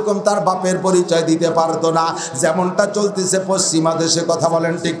এইরকম তার বাপের পরিচয় দিতে পারতো না। যেমনটা চলতেছে পশ্চিমা দেশে, কথা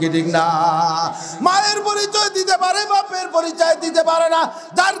বলেন ঠিক কি ঠিক না? মায়ের পরিচয় দিতে পারে, বাপের পরিচয় দিতে পারে না।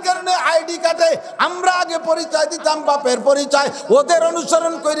 যার কারণে আইডি কার্ডে আমরা আগে পরিচয় দিতাম বাপের পরিচয়, ওদের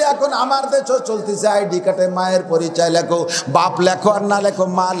অনুসরণ করে এখন আমার দেশও চলতেছে আইডি কার্ডে মায়ের পরিচয় লেখো। বাপ লেখো আর না লেখো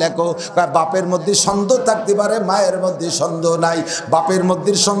মা লেখো। বাপের মধ্যে সন্দেহ থাকতে পারে, মায়ের মধ্যে সন্দেহ নাই। বাপের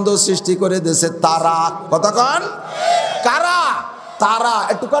মধ্যে সন্দেহ সৃষ্টি করে দিয়েছে তারা। কথা কন কারা? তারা।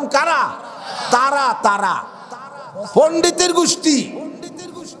 একটু কন কারা? তারা। তারা পণ্ডিতের গোষ্ঠী,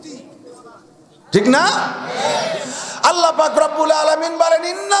 ঠিক না? আল্লাহ পাক রব্বুল আলামিন বলেন,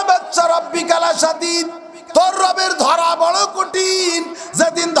 ইন্না বাচ্চা রাব্বিকা লাশাদীদ, তোর রবের ধরা বড় কঠিন।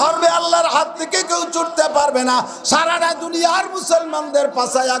 যেদিন ধরবে আল্লাহর হাত থেকে কেউ ছুটতে পারবে না। সারাটা দুনিয়ার মুসলমানদের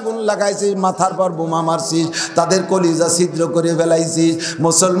পাছায় আগুন লাগাইছিস, মাথার পর বোমা মারছিস, তাদের কলিজা ছিদ্র করে ফেলাইছিস।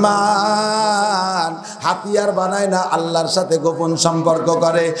 মুসলমান হাতিয়ার বানায় না, আল্লাহর সাথে গোপন সম্পর্ক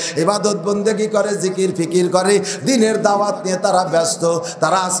করে, ইবাদত বন্দেগী করে, জিকির ফিকির করে, দিনের দাওয়াত নিয়ে তারা ব্যস্ত।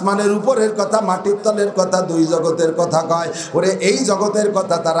 তারা আসমানের উপরের কথা, মাটির তলের কথা, দুই জগতের কথা কয়। ওরে এই জগতের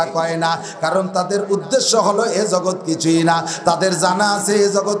কথা তারা কয় না, কারণ তাদের উদ্দেশ্য হলো এ জগৎ কিছুই না। তাদের জানা আছে এ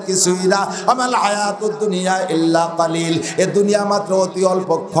জগৎ কিছুই না। আমাল হায়াতুদ দুনিয়া ইল্লা কালিল, এ দুনিয়া মাত্র অতি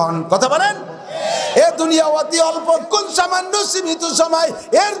অল্পক্ষণ। কথা বলেন, এ দুনিয়া অতি অল্পক্ষণ, সামান্য সীমিত সময়।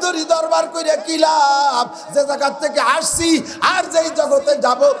 এর দড়ি দরবার করে কি লাভ? যে জায়গা থেকে আসছি আর যেই জগতে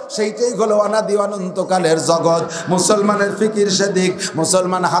যাব সেইটাই হলো অনাদি অনন্তকালের জগৎ। মুসলমানের ফিকির সেদিক।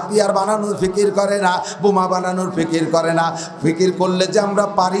 মুসলমান হাতিয়ার বানানোর ফিকির করে না, বোমা বানানোর ফিকির করে না। ফিকির করলে যে আমরা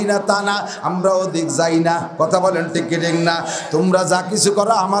পারি না তা না, আমরা ওদিক যাই না। কথা বলেন ঠিক কি ঠিক না? তোমরা যা কিছু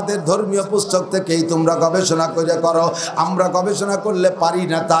করো আমাদের ধর্মীয় পুস্তক থেকেই তোমরা গবেষণা করে করো। আমরা গবেষণা করলে পারি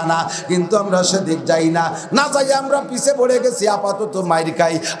না তা না, কিন্তু আমরা সেদিক যাই না। না যাই আমরা পিছে পড়ে গেছি, আপাতত মাইর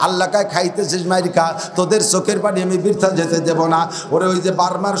খাই। আল্লাহ কায় খাইতেছিস মাইর খা, তোদের চোখের পানি আমি বৃথা যেতে দেব না। ওরে ওই যে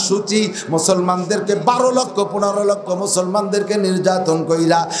বার্মার সূচি, মুসলমানদেরকে 12 লক্ষ 15 লক্ষ মুসলমানদেরকে নির্যাতন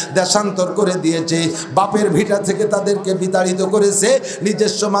কইরা দেশান্তর করে দিয়েছে। বাপের ভিটা থেকে তাদেরকে বিতাড়িত করেছে,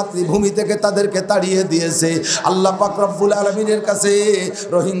 নিজস্ব মাতৃভূমি থেকে তাদেরকে তাড়িয়ে দিয়েছে। আল্লাহ পাক রব্বুল আলামিনের কাছে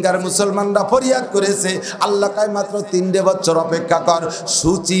রোহিঙ্গার মুসলমানরা ফরিয়াদ করেছে, আল্লাহ কায় মাত্র 3 বছর অপেক্ষা কর,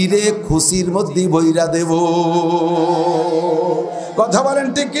 সূচিরে খুশির মধ্যে বইরা দেব। কথা বলেন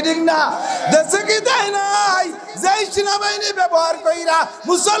ঠিক কি ঠিক না? দেশে কি তাই নাই? যেই সেনাবাহিনী ব্যবহার কইরা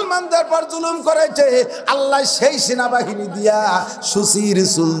মুসলমানদের পর জুলুম করেছে, আল্লাহ সেই সেনাবাহিনী দিয়া সুচির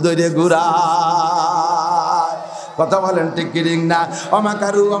চুল ধরে ঘুরায়। কথা বলেন ঠিক কি ঠিক না?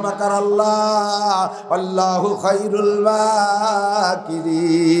 ওমাকারু ওমাকার আল্লাহ, আল্লাহু খায়রুল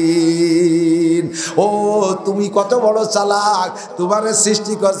মাকিরিন। ও তুমি কত বড় চালাক, তোমার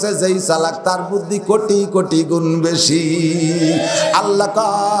সৃষ্টি করছে যেই চালাক তার বুদ্ধি কোটি কোটি গুণ বেশি। আল্লাহ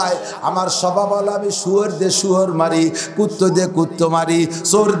কয় আমার স্বভাব হলো আমি শুয়োর দিয়ে শুয়োর মারি, কুত্তো দিয়ে কুত্তো মারি,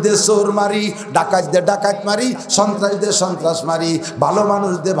 চোর দিয়ে চোর মারি, ডাকাত দিয়ে ডাকাত মারি, সন্ত্রাস দিয়ে সন্ত্রাস মারি, ভালো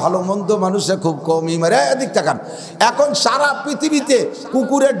মানুষ দিয়ে ভালো মন্দ মানুষে খুব কমই মারে। এদিক তাকান, এখন সারা পৃথিবীতে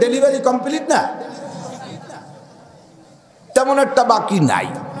কুকুরের ডেলিভারি কমপ্লিট না, তেমন একটা বাকি নাই।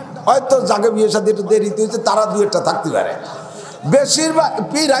 হয়তো যাকে বিয়ের সাথে একটু দেরিতে হয়েছে তারা 2-1টা থাকতে পারে, বেশিরভাগ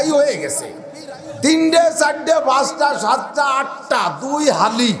পিরাই হয়ে গেছে। 3টে 4টে 5টা 7টা 8টা 2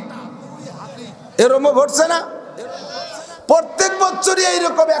 হালি এরমও ঘটছে না? প্রত্যেক বছরই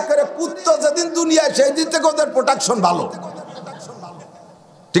এইরকম একেবারে কুত্তো যেদিন দুনিয়ায় সেই দিন থেকে ওদের প্রোটেকশন ভালো,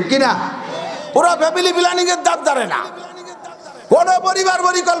 ঠিক কিনা? ওরা ফ্যামিলি প্ল্যানিং এর দাঁড় দাঁড়ে না, কোন পরিবার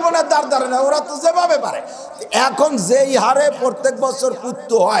পরিকল্পনার দাঁড় দাঁড়ে না, ওরা তো যেভাবে পারে। এখন যেই হারে প্রত্যেক বছর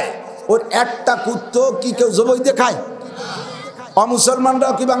কুত্তো হয়, ওর একটা কুত্তো কি কেউ জবই দিয়ে খায়?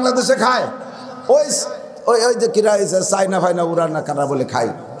 অমুসলমানরাও কি বাংলাদেশে খায়? ওই ওই ওই যে কিরা হয়েছে চাইনা ফাইনা উড়ান না কারা বলে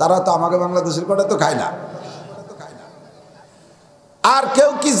খায়, তারা তো আমাকে বাংলাদেশের কটা তো খায় না। আর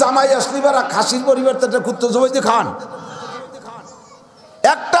কেউ কি জামাই আসলি বেড়া খাসির পরিবর্তে একটা কুত্তো জবই দিয়ে খান?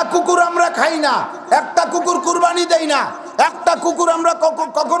 একটা কুকুর আমরা খাই না, একটা কুকুর কুরবানি দেই না, একটা কুকুর আমরা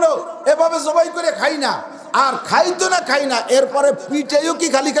কখনো এভাবে জবাই করে খাই না। আর খাই তো না খাই না, এরপরে পিঠেও কি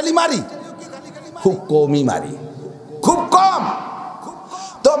খালি খালি মারি? খুব কমই মারি, খুব কম।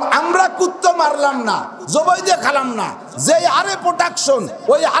 তো আমরা কুত্তো মারলাম না, জবাই দিয়ে খালাম না, যেই হারে প্রোটেকশন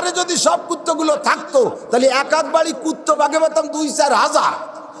ওই হারে যদি সব কুত্তগুলো থাকতো তাহলে এক বাড়ি কুত্তো বাগে পেতাম 2-4 হাজার।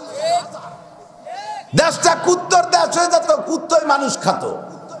 দেশটা কুত্তর দেশ হয়ে যেত, কুত্তই মানুষ খাতো।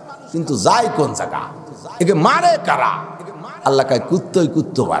 কিন্তু যায় কোন জায়গা? একে মারে কারা? আল্লাহ কয় কুত্তই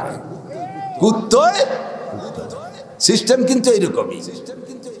কুত্তো মারে, কুত্তই। সিস্টেম কিন্তু এইরকমই।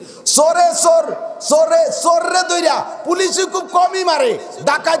 চোরে চোর, চোরে চোররে দইরা পুলিশে খুব কমই মারে,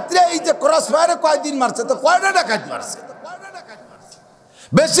 ডাকাতরে এই যে ক্রস ফায়ারে কয়দিন মারছে, তো কয়টা ডাকাত মারছে?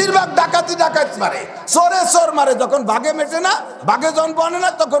 বেশিরভাগ ডাকাতি ডাকাত মারে, চোরে চোর মারে। যখন বাঘে মেটে না, বাঘে যখন বনে না,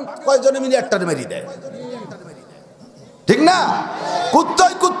 তখন কয়জনে মিলে একটারে মেরি দেয়, ঠিক না?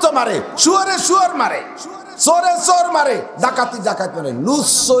 কুত্তই কুত্ত মারে, শুয়ারে শুয়ার মারে, চোরে চোর মারে, ডাকাতি ডাকাত মারে,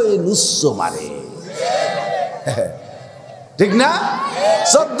 লুচ্চয়ে লুচ্চ মারে, ঠিক না?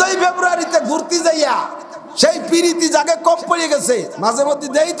 14ই ফেব্রুয়ারিতে ঘুরতে যাইয়া সেই পিরিতি জায়গায় কম পড়ে গেছে। মাঝে মধ্যে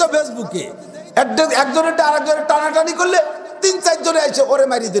দেই তো ফেসবুকে, একজনের আরেকজনের টানাটানি করলে 3-4 জনে এসে ওরে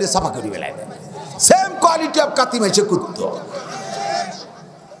মারি ধরে সাফা করে বেলায় দেয়। সেম কোয়ালিটি অফ কাতি মাইছে কুত্ত।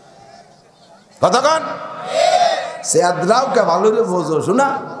 কতক্ষণ সে আদ্রাও কে ভালো রে বোঝো, শোনা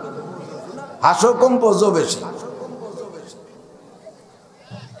হাসো কম বোঝো বেশি।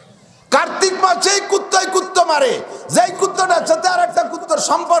 কার্তিক মাসে কুত্তই কুত্ত মারে, যেই কুত্তটার সাথে আর একটা কুত্তর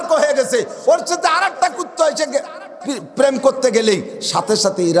সম্পর্ক হয়ে গেছে, ওর সাথে আর একটা কুত্ত এসে প্রেম করতে গেলেই সাথে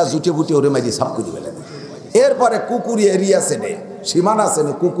সাথে এরা জুটে বুটে ওরে মাইরি সাফ করে বেলে দেয়। এরপরে কুকুরি এরিয়া সেনে, সীমানা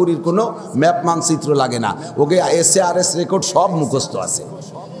সেনে, কুকুরির কোনো ম্যাপ মানচিত্র লাগে না, ওকে SARS রেকর্ড সব মুখস্থ আছে।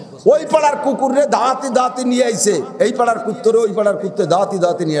 ওই পাড়ার কুকুরে দাওয়াতি দাওয়াতি নিয়ে আইছে, এই পাড়ার কুত্তরে ওই পাড়ার কুত্তে দাওয়াতি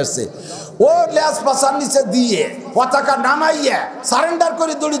দাওয়াতি নিয়ে আসছে। ও ল্যাস পাশার নিচে দিয়ে পতাকা নামাইয়া সারেন্ডার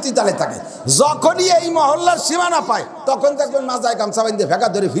করে দড়িতে তালে থাকে। যখনই এই মহল্লার সীমানা পায়, তখন দেখবেন মাজায় গামছা বাঁধে ভেগা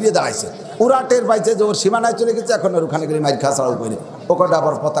ধরে ফিরে দাঁড়াইছে। ওরা টের পাইছে যে ওর সীমানায় চলে গেছে, এখন আর ওখানে করে মাইর খা ছাড়াও করে ওখানে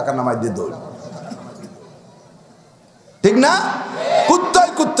আবার পতাকা নামাই দিয়ে দৌড়, ঠিক না? কুত্তই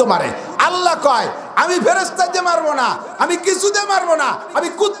কুত্ত মারে। আল্লাহ কয় আমি ফেরেশতা দিয়ে মারবো না, আমি কিছু দিয়ে মারবো না, আমি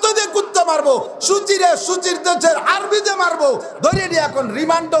কুত্ত দিয়ে কুত্ত মারবো, সুচিরে সুচির দেশের আরবি দিয়ে মারবো। ধরে নিয়ে এখন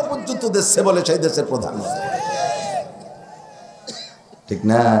রিমান্ডও পর্যন্ত দিচ্ছে বলে সেই দেশের প্রধানমন্ত্রী, ঠিক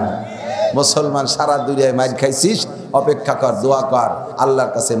না? মুসলমান সারা দুনিয়ায় মাইর খাইছিস, অপেক্ষা কর, দোয়া কর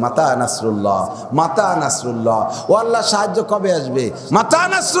আল্লাহর কাছে, মাতা নাসরুল্লাহ, মাতা নাসরুল্লাহ, ও আল্লাহ সাহায্য কবে আসবে, মাতা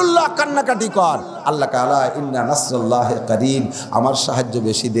নাসরুল্লাহ, কান্নাকাটি কর। আল্লাহ কালা ইন্না নাসরুল্লাহি করিব, আমার সাহায্য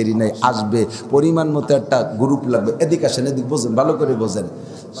বেশি দেরি নেই, আসবে। পরিমাণ মতো একটা গ্রুপ লাগবে। এদিকে আসেন, এদিক বোঝেন, ভালো করে বোঝেন।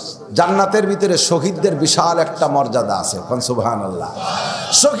 জান্নাতের ভিতরে শহীদদের বিশাল একটা মর্যাদা আছে, সুবহানাল্লাহ।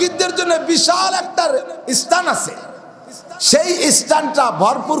 শহীদদের জন্য বিশাল একটা স্থান আছে, সেই স্থানটা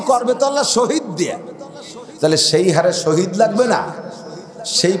ভরপুর করবে তো আল্লাহ শহীদ দিয়ে। তাহলে সেই হারে শহীদ লাগবে না?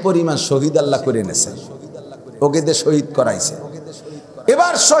 সেই পরিমাণ শহীদ আল্লাহ করে এনেছেন, ওকে দিয়ে শহীদ করাইছে।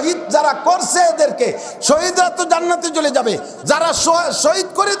 এবার শহীদ যারা করছে, এদেরকে শহীদরা তো জান্নাতে চলে যাবে, যারা শহীদ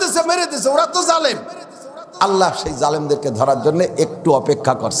করে দিয়েছে, মেরে দিয়েছে, ওরা তো জালেম। আল্লাহ সেই জালেমদেরকে ধরার জন্য একটু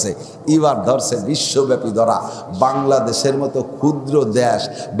অপেক্ষা করছে। এবার ধরছে বিশ্বব্যাপী ধরা। বাংলাদেশের মতো ক্ষুদ্র দেশ,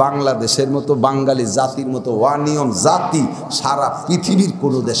 বাংলাদেশের মতো বাঙালি জাতির মতো অনিয়ম জাতি সারা পৃথিবীর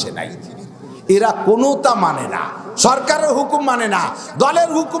কোনো দেশে নাই। এরা কোনোটা মানে না, সরকারের হুকুম মানে না, দলের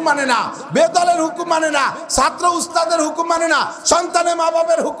হুকুম মানে না, বেদলের হুকুম মানে না, ছাত্র উস্তাদের হুকুম মানে না, সন্তানের মা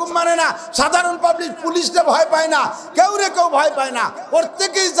বাবার হুকুম মানে না, সাধারণ পাবলিক পুলিশকে ভয় পায় না, কেউ রে কেউ ভয় পায় না,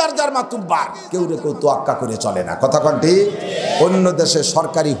 প্রত্যেকেই যার যার মাতুব্বার, কেউ রে কেউ তোয়াক্কা করে চলে না। কথা কোন ঠিক? অন্য দেশে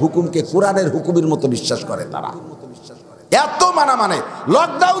সরকারি হুকুমকে কোরআনের হুকুমের মতো বিশ্বাস করে তারা, এত মানা মানে।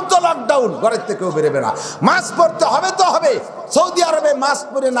 লকডাউন তো লকডাউন, ঘরের থেকেও বেরোবে না, মাস্ক পরতে হবে তো হবে। সৌদি আরবে মাস্ক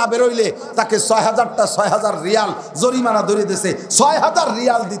পরে না বেরোইলে তাকে 6,000 রিয়াল জরিমানা ধরে দিয়েছে। 6,000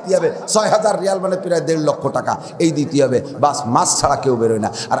 রিয়াল দিতে হবে, 6,000 রিয়াল মানে প্রায় 1.5 লক্ষ টাকা, এই দিতে হবে। বাস, মাস্ক ছাড়া কেউ বেরোয় না।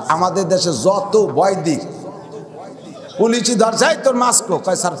 আর আমাদের দেশে যত বৈদিক পুলিশই ধরছে, তোর মাস্ক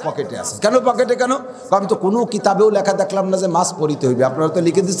কয় স্যার পকেটে আছে। কেন পকেটে? কেন? আমি তো কোনো কিতাবেও লেখা দেখলাম না যে মাস্ক পরিতে হইবে। আপনারা তো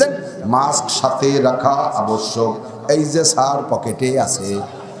লিখে দিচ্ছেন মাস্ক সাথে রাখা আবশ্যক। এই যে স্যার পকেটে আছে,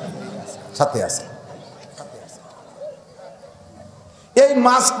 সাথে আছে। এই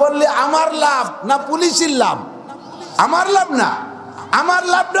মাস্ক পরলে আমার লাভ না পুলিশের লাভ? আমার লাভ না, আমার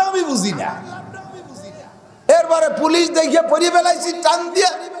লাভটা আমি বুঝি না। এরপরে পুলিশ দেখিয়ে পরিয়ে ফেলাইছি টান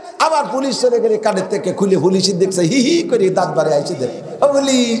দিয়ে, আবার পুলিশ চলে গেলে কানের থেকে খুলে পুলিশের দেখছে হি হি করে দাঁত বাড়ে আইছে, দেখ ও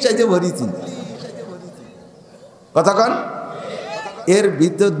পুলিশ আইছে ভরিছি। কতক্ষণ? এর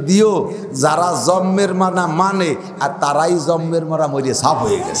ভিতর দিয়েও যারা জন্মের মানা মানে, আর তারাই জন্মের মারা মরিয়ে সাফ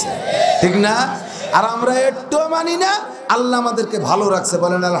হয়ে গেছে, ঠিক না? আর আমরা একটু মানি না। আল্লাহ আমাদেরকে ভালো রাখছে,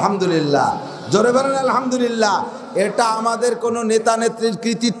 বলেন আলহামদুলিল্লাহ, জোরে বলেন আলহামদুলিল্লাহ। এটা আমাদের কোনো নেতা নেত্রীর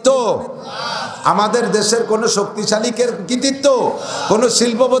কৃতিত্ব, আমাদের দেশের কোনো শক্তিশালীকে কৃতিত্ব, কোনো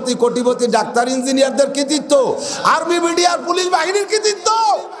শিল্পপতি কোটিপতি ডাক্তার ইঞ্জিনিয়ারদের কৃতিত্ব, আর্মি মিডিয়ার পুলিশ বাহিনীর কৃতিত্ব।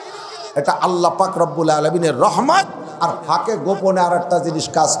 এটা আল্লাহ পাক রব্বুল আলামিনের রহমত আর ফাঁকে গোপনে আর একটা জিনিস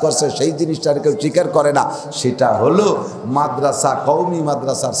কাজ করছে, সেই জিনিসটা কেউ স্বীকার করে না। সেটা হলো মাদ্রাসা, কওমি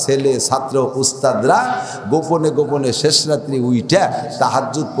মাদ্রাসার ছেলে ছাত্র উস্তাদরা গোপনে গোপনে শেষ রাত্রি উইটা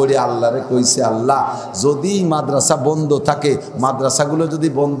তাহাজ্জুদ পড়ে আল্লাহরে কইছে, আল্লাহ যদি মাদ্রাসা বন্ধ থাকে, মাদ্রাসাগুলো যদি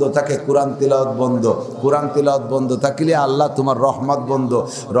বন্ধ থাকে, কোরআন তিলাওয়াত বন্ধ, কোরআন তিলাওয়াত বন্ধ থাকলে আল্লাহ তোমার রহমত বন্ধ,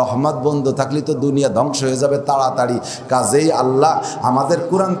 রহমত বন্ধ থাকলে তো দুনিয়া ধ্বংস হয়ে যাবে তাড়াতাড়ি। কাজেই আল্লাহ আমাদের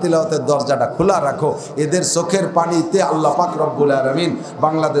কোরআন তিলাওয়াতের দরজাটা খোলা রাখো। এদের চোখের পানিতে আল্লাহ পাক রব্বুল আলামিন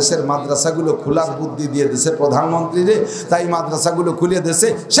বাংলাদেশের মাদ্রাসাগুলো খোলার বুদ্ধি দিয়ে দিয়েছে প্রধানমন্ত্রী রে, তাই মাদ্রাসাগুলো খুলে দিয়েছে।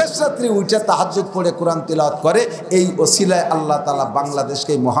 শেষ রাত্রি উঠে তাহাজ্জুদ পড়ে কোরআন তিলাওয়াত করে। এই ওসিলায় আল্লাহ তাআলা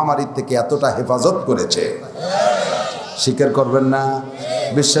বাংলাদেশকে এই মহামারীর থেকে এতটা হেফাজত করেছে। স্বীকার করবেন না?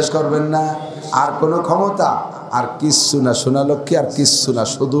 বিশ্বাস করবেন না? আর কোনো ক্ষমতা আর কিচ্ছু না, সোনা লক্ষ্মী আর কিচ্ছু না,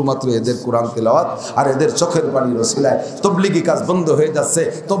 শুধুমাত্র এদের কোরআন তিলাওয়াত আর এদের চোখের পানির ওসিলায় তবলিগি কাজ বন্ধ হয়ে যাচ্ছে।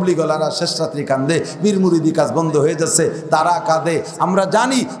 তবলিগলারা শেষ রাত্রি কান্দে, বীর মুরিদি কাজ বন্ধ হয়ে যাচ্ছে, তারা কাঁদে। আমরা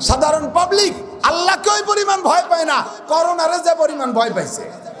জানি সাধারণ পাবলিক আল্লাহকে ওই পরিমাণ ভয় পায় না, করোনারে যে পরিমাণ ভয় পাইছে।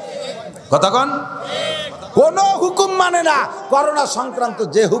 কথা কন? কোন হুকুম মানে না। করোনা সংক্রান্ত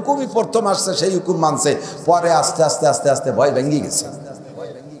যে হুকুমই প্রথম আসছে সেই হুকুম মানছে, পরে আস্তে আস্তে আস্তে আস্তে ভয় ভেঙে গেছে।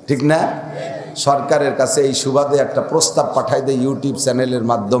 ঠিক না? সরকারের কাছে এই সুবাদে একটা প্রস্তাব পাঠাই দেয় ইউটিউব চ্যানেলের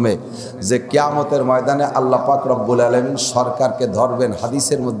মাধ্যমে যে কিয়ামতের ময়দানে আল্লাহ পাক রব্বুল আলামিন সরকারকে ধরবেন।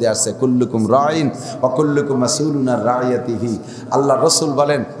 হাদিসের মধ্যে আছে কুল্লুকুম রাইন ওয়া কুল্লুকুম মাসউলুন আন রাইয়াতিহি। আল্লাহ রাসূল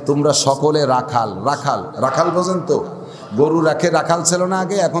বলেন তোমরা সকলে রাখাল। রাখাল, রাখাল বোঝেন তো? গরু রাখে, রাখাল ছিল না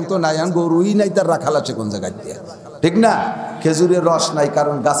আগে, এখন তো নাই, এখন গরুই নাই, তার রাখাল আছে কোন জায়গায় দিয়ে? ঠিক না? খেজুরের রস নাই,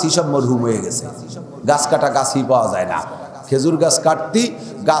 কারণ গাছই সব মরহুম হয়ে গেছে, গাছ কাটা গাছই পাওয়া যায় না। খেজুর গাছ কাটতি,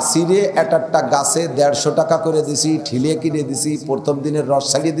 গাছিরে একটা গাছে 150 টাকা করে দিছি, ঠিলে কিনে দিছি, প্রথম দিনের রস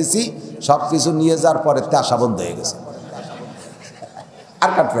ছাড়িয়ে দিছি, সব কিছু নিয়ে যাওয়ার পরে আশা বন্ধ হয়ে গেছে,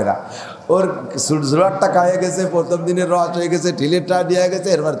 আর কাটবে না। ওর জোড়ার টাকা হয়ে গেছে, প্রথম দিনের রস হয়ে গেছে, ঠিলেরটা দিয়ে গেছে,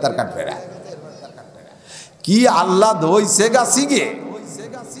 এরপরে তার কাটবে না। কি আল্লাহ ধইছে গাছি গে,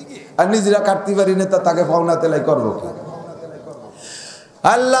 আর নিজেরা কাটতে পারি না, তাকে পাওনা তেলাই করবো কি?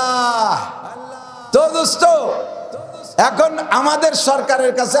 আল্লাহ তো দোস্ত, এখন আমাদের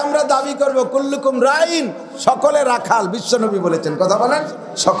সরকারের কাছে আমরা দাবি করব কুল্লুকুম রাইন, সকলে রাখাল। বিশ্বনবী বলেছেন, কথা বলেন,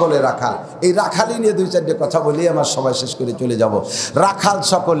 সকলে রাখাল। এই রাখালি নিয়ে 2-4টে কথা বলি, আমার সবাই শেষ করে চলে যাব। রাখাল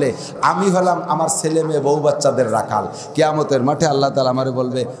সকলে, আমি হলাম আমার ছেলে মেয়ে বউ বাচ্চাদের রাখাল। কিয়ামতের মাঠে আল্লাহ তাআলা আমারে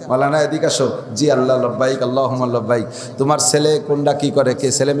বলবে, মাওলানা এদিকে আসো। জি আল্লাহ, লব্বাইক আল্লাহুম্মা লব্বাইক। তোমার ছেলে কোনটা কি করে, কে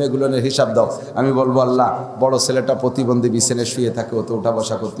ছেলে মেয়েগুলোর হিসাব দাও। আমি বলবো, আল্লাহ বড় ছেলেটা প্রতিবন্ধী, বিছানায় শুয়ে থাকে, ও তো ওঠা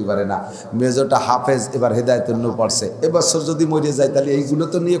বসা করতে পারে না। মেজোটা হাফেজ, এবার হেদায়েতুন নূর পড়ছে, এবছর যদি মরে যায় তাহলে এইগুলো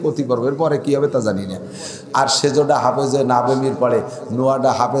তো নিয়ে ক্ষতি করবে, এরপরে কী হবে তা জানি না। আর সেজোটা হাফেজে নাবেমির পড়ে,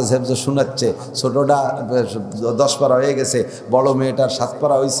 নোয়াটা হাফেজ হেফজে শোনাচ্ছে, ছোটোটা 10 পারা হয়ে গেছে, বড় মেয়েটার 7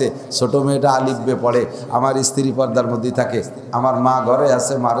 পারা হয়েছে, ছোটো মেয়েটা আলিফবে পড়ে। আমার স্ত্রী পর্দার মধ্যেই থাকে, আমার মা ঘরে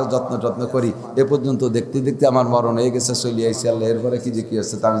আছে, মারও যত্ন করি। এ পর্যন্ত দেখতে দেখতে আমার মরণ হয়ে গেছে, চলে আইসি আল্লাহ, এরপরে কি যে কী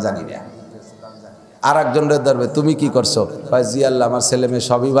হচ্ছে তা আমি জানি না। আর একজনের ধরবে, তুমি কি করছো? ভাই জি আল্লাহ, আমার ছেলে মেয়ে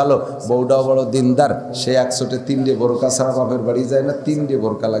সবই ভালো, বউটাও বড় দিনদার, সে 100টে 3টে বোরকা ছাড়া বাপের বাড়ি যায় না, 3টে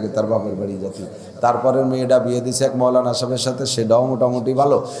বোরকা লাগে তার বাপের বাড়ি যেতে। তারপরে মেয়েটা বিয়ে দিছে এক মৌলানা সাহেবের সাথে, সেটাও মোটামুটি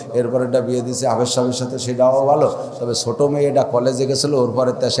ভালো। এরপরে এটা বিয়ে দিছে হাফেজ সাহেবের সাথে, সেটাও ভালো। তবে ছোটো মেয়েটা কলেজে গেছিলো, ওর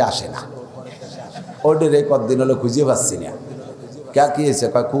পরে তো সে আসে না, ওদের এই কতদিন হলো খুঁজে পাচ্ছি না। কে কি হয়েছে?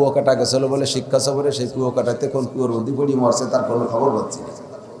 কয় কুয়ো কাটা গেছিলো বলে শিক্ষা সফরে, সেই কুয়ো কাটাতে কোন কুয়োর মধ্যে পড়ি মরছে, তার কোনো খবর পাচ্ছি না।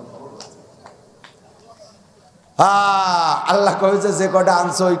 আল্লাহ কয়েছে যে কটা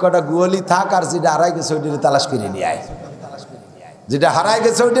আনছো ওই কটা গুয়ালি থাক, আর যেটা হারাই গেছে ওইটার তালাশ করে নিয়ে আয়, যেটা হারাই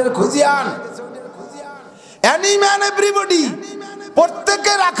গেছে ওইটার খুঁজি আন। এনি ম্যান এভরিবডি,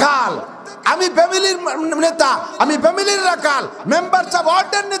 প্রত্যেকে রাখাল। আমি ফ্যামিলির নেতা, আমি ফ্যামিলির রাখাল। মেম্বার সাহেব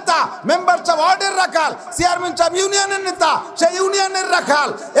ওয়ার্ডের নেতা, মেম্বার সাহেব ওয়ার্ডের রাখাল। চেয়ারম্যান সাহেব ইউনিয়নের নেতা, সেই ইউনিয়নের রাখাল।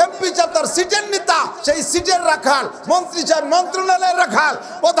 এমপি সাহেব তার সিটের নেতা, সেই সিটের রাখাল। মন্ত্রী সাহেব মন্ত্রণালয়ের রাখাল।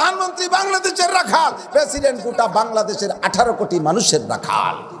 প্রধানমন্ত্রী বাংলাদেশের রাখাল। প্রেসিডেন্ট গোটা বাংলাদেশের 18 কোটি মানুষের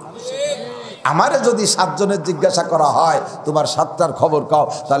রাখাল। আমারে যদি 7 জনের জিজ্ঞাসা করা হয় তোমার 7টার খবর কাও,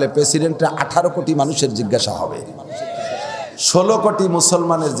 তাহলে প্রেসিডেন্টের 18 কোটি মানুষের জিজ্ঞাসা হবে, 16 কোটি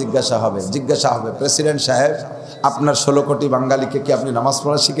মুসলমানের জিজ্ঞাসা হবে প্রেসিডেন্ট সাহেব, আপনার 16 কোটি বাঙালিকে কি আপনি নামাজ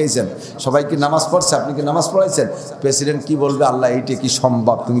পড়া শিখাইছেন? সবাই কি নামাজ পড়ছে? আপনি কি নামাজ পড়াইছেন? প্রেসিডেন্ট কি বলবে? আল্লাহ এইটা কি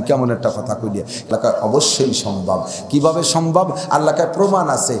সম্ভব? তুমি কেমন একটা কথা কইলে? আল্লাহ অবশ্যই সম্ভব। কিভাবে সম্ভব? আল্লাহকে প্রমাণ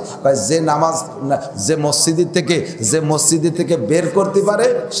আছে। যে নামাজ যে মসজিদ থেকে বের করতে পারে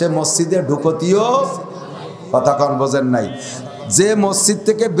সে মসজিদে ঢুকতিও, কথা কন বোঝেন নাই? যে মসজিদ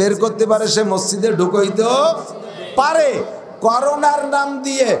থেকে বের করতে পারে সে মসজিদে ঢুকইতেও পারে। করোনার নাম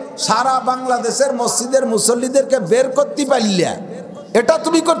দিয়ে সারা বাংলাদেশের মসজিদের মুসল্লিদেরকে বের করতে পারলে এটা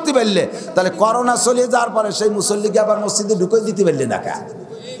তুমি করতে পারলে, তাহলে করোনা চলে যাওয়ার পরে সেই মুসল্লিকে আবার মসজিদে ঢুকে দিতে পারলে না কা?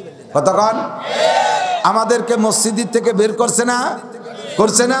 কতক্ষণ আমাদেরকে মসজিদ থেকে বের করছে না,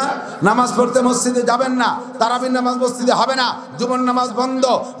 করছে না? নামাজ পড়তে মসজিদে যাবেন না, তারাবির নামাজ মসজিদে হবে না, জুমার নামাজ বন্ধ,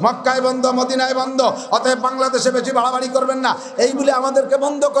 মক্কায় বন্ধ, মদিনায় বন্ধ, অতএব বাংলাদেশে বেশি বাড়াবাড়ি করবেন না, এই বলে আমাদেরকে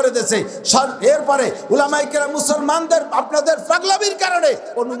বন্ধ করে দিয়েছে। এরপরে উলামায়ে কেরাম মুসলমানদের আপনাদের পাগলামির কারণে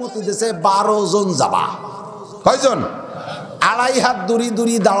অনুমতি দিয়েছে 12 জন যাবা। কয়জন? 2.5 হাত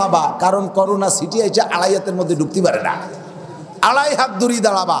দূরি দাঁড়াবা, কারণ করোনা সিটি আইছে 2.5 হাতের মধ্যে ঢুকতে পারে না। 2.5 হাত দূরি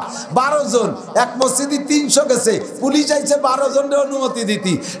দাঁড়াবা, 12 জন। এক মসজিদে 300 গেছে, পুলিশ আইছে 12 জনের অনুমতি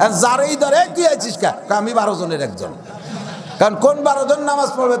দিতি, আর যারেই ধরে তুই আইছিস কা? আমি 12 জনের একজন। কারণ কোন 12 জন নামাজ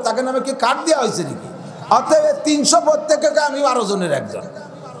পড়বে তাকে নামে কি কার্ড দেওয়া হয়েছে নাকি? অতএব 300 প্রত্যেকে আমি 12 জনের একজন।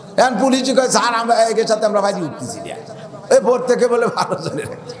 এখন পুলিশ কয় স্যার আমরা এর সাথে আমরা বাইরে উঠতেছি না, এই প্রত্যেকে বলে 12 জনের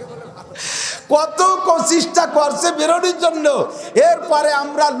একজন। কত চেষ্টা করছে বেরোনোর জন্য, এরপরে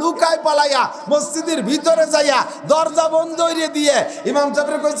আমরা লুকায় পালাইয়া মসজিদের ভিতরে যাইয়া দরজা বন্ধ করে দিয়ে ইমাম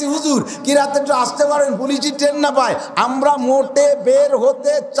সাহেবরে কইছি হুজুর কি রাতে একটু আসতে পারেন, পুলিশই ট্রেন না পায়। আমরা মোটে বের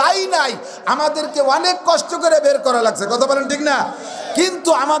হতে চাই নাই, আমাদেরকে অনেক কষ্ট করে বের করা লাগছে, কথা বলেন ঠিক না? কিন্তু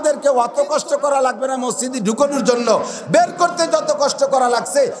আমাদেরকে অত কষ্ট করা লাগবে না মসজিদে ঢুকানোর জন্য, বের করতে যত কষ্ট করা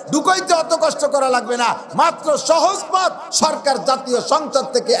লাগছে ঢুকাইতে অত কষ্ট করা লাগবে না। মাত্র সহজ পথ, সরকার জাতীয় সংসদ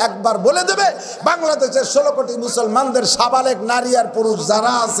থেকে একবার বলে দেবে বাংলাদেশের 16 কোটি মুসলমানদের সাবালেক নারী আর পুরুষ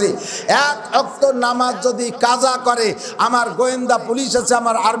যারা আছে 1 ওয়াক্ত নামাজ যদি কাজা করে, আমার গোয়েন্দা পুলিশ আছে,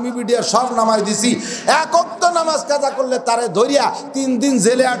 আমার আর্মি বিডিআর সব নামাজ দিছি, 1 ওয়াক্ত নামাজ কাজা করলে তারে ধরিয়া 3 দিন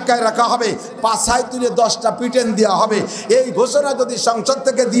জেলে আটকায় রাখা হবে, পাছায় তুলে 10টা পিটেন দেওয়া হবে। এই ঘোষণা যদি সংসদ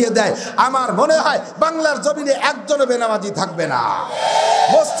থেকে দিয়ে দেয়, আমার মনে হয় বাংলার জমিনে একজনও বেনামাজি থাকবে না।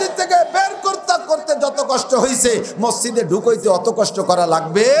 মসজিদ থেকে বের করতে করতে যত কষ্ট হয়েছে মসজিদে ঢুকাইতে অত কষ্ট করা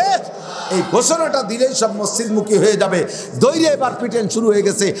লাগবে। এই ঘোষণাটা দিলেই সব মসজিদমুখী হয়ে যাবে। দৈরে এবার পিটেন শুরু হয়ে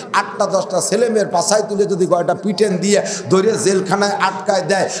গেছে, 8টা 10টা ছেলেমেয়ের পাছায় তুলে যদি কয়টা পিটেন দিয়ে দৈরে জেলখানায় আটকায়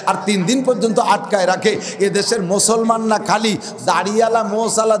দেয় আর 3 দিন পর্যন্ত আটকায় রাখে, এদেশের মুসলমান না খালি দাড়িওয়ালা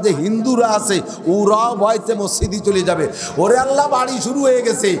মোসালা যে হিন্দুরা আছে ওরাও ভয়তে মসজিদে চলে যাবে। ওরে আল্লাহ বাড়ি শুরু হয়ে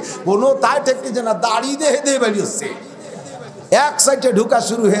গেছে, কোনো তাই ঠেকতেছে না, দাড়ি দেহে দিয়ে বেরিয়েছে, এক সাইডে ঢুকা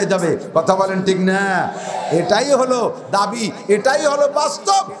শুরু হয়ে যাবে, কথা বলেন ঠিক না? এটাই হলো দাবি, এটাই হলো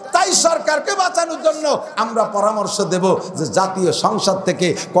বাস্তব। তাই সরকারকে বাঁচানোর জন্য আমরা পরামর্শ দেব যে জাতীয় সংসদ থেকে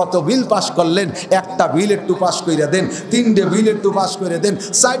কত বিল পাস করলেন, একটা বিল একটু পাস করে দেন, 3টে বিল একটু পাস করে দেন,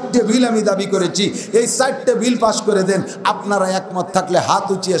 4টে বিল আমি দাবি করেছি, এই 4টে বিল পাস করে দেন। আপনারা একমত থাকলে হাত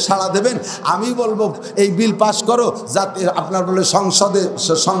উঁচিয়ে সাড়া দেবেন, আমি বলবো এই বিল পাস করো, যাতে আপনার বলে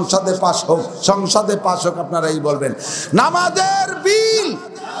সংসদে পাস হোক, সংসদে পাস হোক, আপনারা এই বলবেন। নামাজের বিল,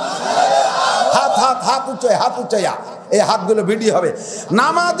 হাত হাত হাত উঁচাই, হাত উঁচাইয়া, এই হাতগুলো ভিডিও হবে।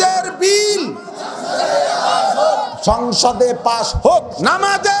 নামাজের বিল সংসদে পাস হোক,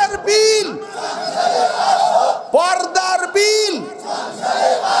 নামাজের বিল, পর্দার বিল,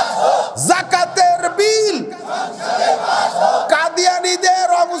 জাকাতের বিল, কাদিয়ানীদের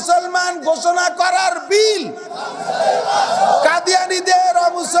অমুসলমান ঘোষণা করার বিল, কাদিয়ানীদের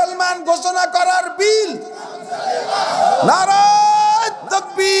অমুসলমান ঘোষণা করার বিল। নারায়ে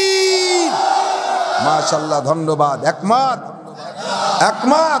তাকবীর, মাশাআল্লাহ, ধন্যবাদ। একমত,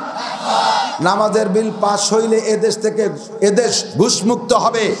 একমত। নামাজের বিল পাস হইলে এদেশ থেকে এদেশ ঘুষ মুক্ত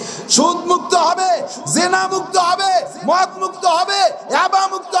হবে, সুদ মুক্ত হবে, জেনা মুক্ত হবে, মদ মুক্ত হবে, ইয়াবা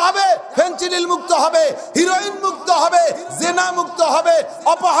মুক্ত হবে, ফেনসিডিল মুক্ত হবে, হিরোইন মুক্ত হবে, জেনা মুক্ত হবে,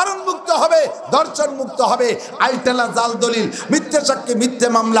 অপহরণ মুক্ত হবে, ধর্ষণ মুক্ত হবে, আইটালা জাল দলিল, মিথ্যে সাক্ষী, মিথ্যে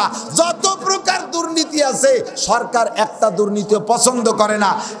মামলা, যত প্রকার দুর্নীতি আছে। সরকার একটা দুর্নীতিও পছন্দ করে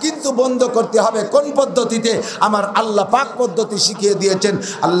না, কিন্তু বন্ধ করতে হবে কোন পদ্ধতিতে? আমার আল্লাহ পাক পদ্ধতি শিখিয়ে দিয়েছেন।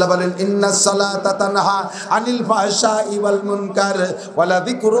 আল্লাহ বলেন ইন্নাস সালাতা তানহা আনিল ফাহশাই ওয়াল মুনকার ওয়ালা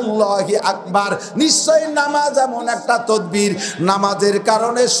যিকরুল্লাহি আকবার। নিশ্চয় নামাজ এমন একটা তদবির, নামাজের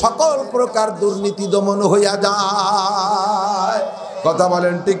কারণে সকল প্রকার দুর্নীতি দমন হইয়া যায়। কথা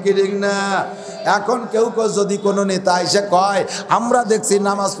বলেন ঠিক কি ঠিক না? এখন কেউ যদি কোনো নেতা এসে কয় আমরা দেখছি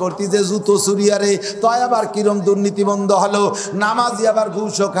নামাজ পড়তে যে জুতো চুরিয়ারে, তাই আবার কিরম দুর্নীতি বন্ধ হলো? নামাজি আবার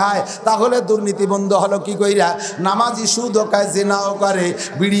ঘুষও খায়, তাহলে দুর্নীতি বন্ধ হলো কি কইরা? নামাজি সুদও খায়, জেনাও করে,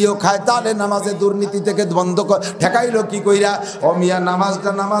 বিড়িও খায়, তাহলে নামাজের দুর্নীতি থেকে বন্ধ ঠেকাইলো কি কইরা? ও মিয়া,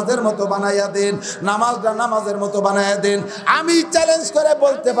 নামাজটা নামাজের মতো বানাইয়া দেন, নামাজটা নামাজের মতো বানাইয়া দেন। আমি চ্যালেঞ্জ করে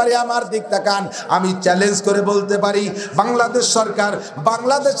বলতে পারি, আমার দিক তাকান, আমি চ্যালেঞ্জ করে বলতে পারি বাংলাদেশ সরকার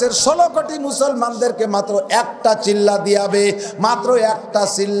বাংলাদেশের 16 কোটি মুসলমান মুসলমানদেরকে মাত্র একটা চিল্লা দিয়াবে, মাত্র একটা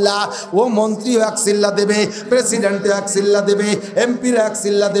চিল্লা। ও মন্ত্রীও এক চিল্লা দেবে, প্রেসিডেন্টও এক চিল্লা দেবে, এমপির এক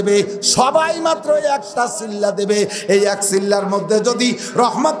চিল্লা দেবে, সবাই মাত্র একটা চিল্লা দেবে। এই এক চিল্লার মধ্যে যদি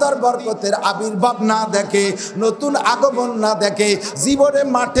রহমতের বরকতের আবির্ভাব না দেখে, নতুন আগমন না দেখে, জীবনে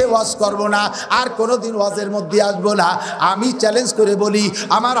মাঠে ওয়াজ করব না, আর কোনোদিন ওয়াজের মধ্যে আসবো না। আমি চ্যালেঞ্জ করে বলি,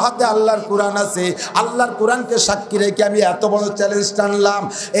 আমার হাতে আল্লাহর কোরআন আছে, আল্লাহর কোরআনকে সাক্ষী রেখে আমি এত বড় চ্যালেঞ্জ টানলাম।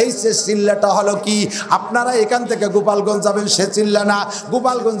 এই সে চিল্লাটা হলো কি, আপনারা এখান থেকে গোপালগঞ্জ যাবেন সে চিল্লা না,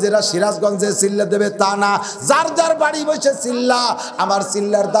 গোপালগঞ্জেরা সিরাজগঞ্জে চিল্লা দেবে তা না, যার যার বাড়ি বসে চিল্লা। আমার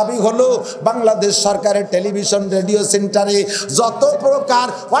চিল্লার দাবি হলো বাংলাদেশ সরকারের টেলিভিশন রেডিও সেন্টারে যত প্রকার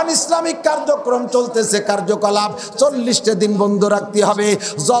ওয়ান ইসলামিক কার্যক্রম চলতেছে, কার্যকলাপ 40টা দিন বন্ধ রাখতে হবে।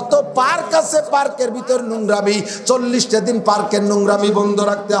 যত পার্ক আছে পার্কের ভিতর নোংরামি 40টা দিন পার্কের নোংরামি বন্ধ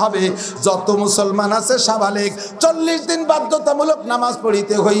রাখতে হবে। যত মুসলমান আছে সাবালেক 40 দিন বাধ্যতামূলক নামাজ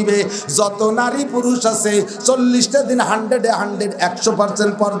পড়িতে হইবে। যত নারী পুরুষ আছে 40টা দিন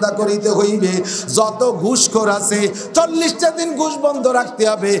 100% পর্দা করিতে হইবে। যত ঘুষখোর আছে 40টা দিন ঘুষ বন্ধ রাখতে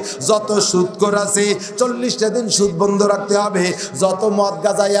হবে। যত সুদখোর আছে 40টা দিন সুদ বন্ধ রাখতে হবে। যত মদ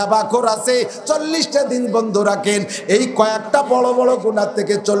গাঁজা ইয়াবাখোর আছে 40টা দিন বন্ধ রাখেন। এই কয়েকটা বড় বড় গুনাহ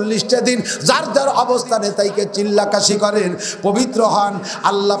থেকে 40টা দিন যার যার অবস্থানে তাইকে চিল্লাকাশি করেন, পবিত্র হন।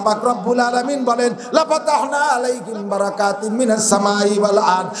 আল্লাহ পাক রব্বুল আলামিন বলেন, লাফাতাহনা আলাইকুম বারাকাতিম মিনাস সামাই ওয়াল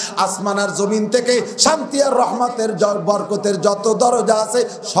আরদ, আসমান আর জমিন থেকে শান্তি আর রহমতের বরকতের যত দরজা আছে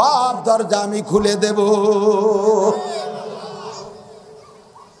সব দরজা আমি খুলে দেব।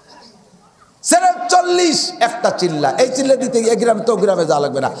 সির্ফ 40 একটা চিল্লা। এই চিল্লা দিতে এই গ্রামে তো গ্রামে যাওয়া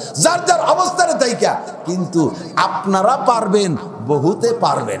লাগবে না, যার যার অবস্থানে তাইকা। কিন্তু আপনারা পারবেন, বহুতে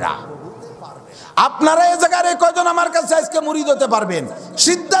পারবে না। আপনারা এই জায়গায় কয়জন আমার কাছে আজকে মুরিদ হতে পারবেন?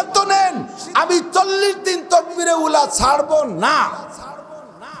 সিদ্ধান্ত নেন, আমি 40 দিন তাকবীরে উলা ছাড়বো না।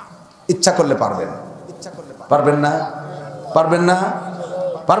 ইচ্ছা করলে পারবেন, পারবেন না? পারবেন না?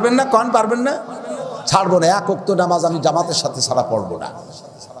 পারবেন না? কোন পারবেন না? ছাড়বো না। এক ওয়াক্ত নামাজ আমি জামাতের সাথে ছাড়া পড়বো না,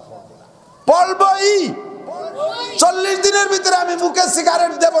 পড়বই। 40 দিনের ভিতরে আমি মুখে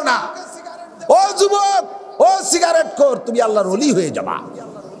সিগারেট দেব না। ও যুবক, ও সিগারেট খোর, তুমি আল্লাহর ওলি হয়ে যাবা।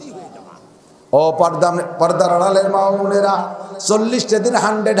 ও পর্দার আড়ালের মা ও বোনেরা, 40টা দিন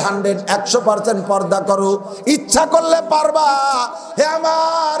 100% পর্দা করো। ইচ্ছা করলে পারবা। হে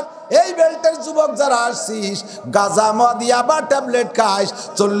আমার এই বেল্টের যুবক যারা আসছিস, গাঁজা মদ ইয়াবা ট্যাবলেট খাস,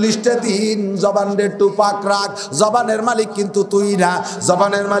 40টা দিন জবানের একটু পাক রাখ। জবানের মালিক কিন্তু তুই না,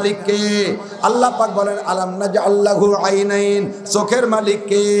 জবানের মালিক কে? আল্লাহ পাক বলেন, আলাম নাজআল লাহু আইনাইন, চোখের মালিক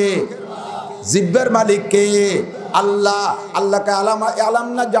কে? জিহ্বার মালিক কে? আল্লাহ। আল্লাহকে আলাম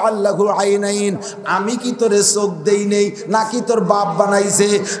নাজআল লাহু আইনাইন, আমি কি তোরে চোখ দেই নেই? নাকি তোর বাপ বানাইছে?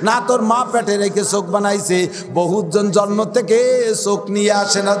 না তোর মা পেটে রেখে চোখ বানাইছে? বহুতজন জন্ম থেকে চোখ নিয়ে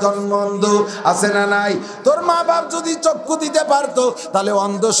আসে না, জন্ম অন্ধ আছে না নাই? তোর মা বাপ যদি চক্ষু দিতে পারতো তাহলে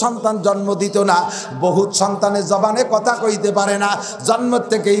অন্ধ সন্তান জন্ম দিত না। বহুত সন্তানের জবানে কথা কইতে পারে না, জন্ম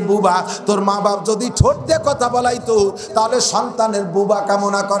থেকেই বুবা। তোর মা বাপ যদি ঠোঁট দিয়ে কথা বলাইতো তাহলে সন্তানের বুবা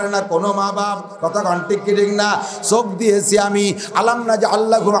কামনা করে না কোনো মা বাপ। কথা ঠিক কি ঠিক না? চোখ দিয়েছি আমি, আলাম নাজআল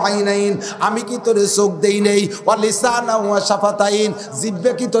লাহু আইনাইন, আমি কি তোরে চোখ দেই নাই? ওয়া লিসানা ওয়া শাফাতাইন,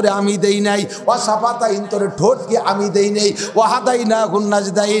 জিহ্বা কি তোরে আমি দেই নাই? ওয়া শাফাতাইন, তোরে ঠোঁট কি আমি দেই নাই? ওয়া হাদাইনাহুন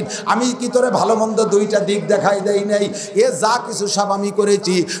নাজদাইন, আমি কি তোরে ভালো মন্দ দুইটা দিক দেখাই দেই নাই? এ যা কিছু সব আমি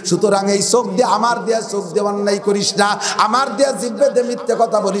করেছি। সুতরাং এই চোখ দিয়ে আমার দেয়া চোখ দিয়ে অন্যায় করিস না, আমার দেয়া জিহ্বা দিয়ে মিথ্যে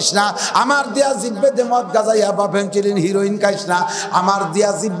কথা বলিস না, আমার দেয়া জিহ্বা দিয়ে মদ গাঁজা ইয়াবা ফেনসিডিল হিরোইন খাইস না, আমার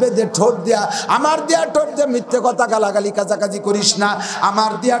দেয়া জিহ্বা দিয়ে ঠোঁট দিয়া, আমার দেয়া ঠোঁট দিয়ে মিথ্যে কথা গালাগালি কাজাকাজি করিস না,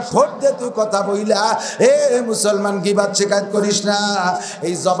 আমার দিয়া ঠোঁট দিয়ে তুই কথা বইলা এ মুসলমান গীবাত শিকায়ত করিস না।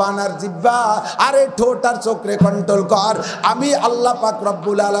 এই জবান আর জিহ্বা আর এই ঠোঁট আর চোখরে কন্ট্রোল কর। আমি আল্লাহ পাক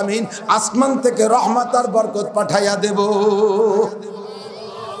রব্বুল আলামিন আসমান থেকে রহমত আর বরকত পাঠাইয়া দেব।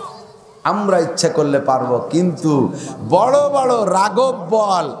 আমরা ইচ্ছা করলে পারবো, কিন্তু বড় বড় রাঘব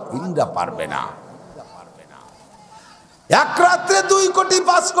বল ইন্দ্রা পারবে না। এক রাত্রে 2 কোটি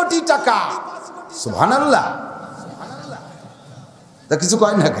 5 কোটি টাকা, সুবহানাল্লাহ। তা কিছু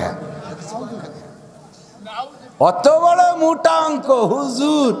কয় না কেন? অত বড় মোটা অঙ্ক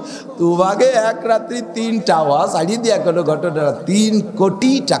হুজুর, তোমাকে এক রাত্রি 3টা ওয়াজ আড়ি দিয়া কোনো ঘটনা। 3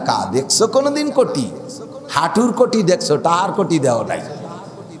 কোটি টাকা দেখছো কোনোদিন? কোটি হাঁটুর কোটি দেখছো, টার কোটি দেওয়া নাই।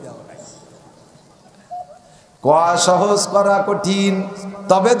 করা সহজ, করা কঠিন,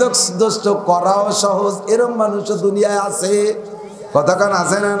 তবে দোস্ত করাও সহজ। এরম মানুষ দুনিয়ায় আছে, কতক্ষণ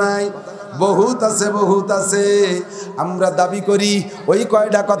আছে না নাই? বহুত আছে, বহুত আছে। আমরা দাবি করি ওই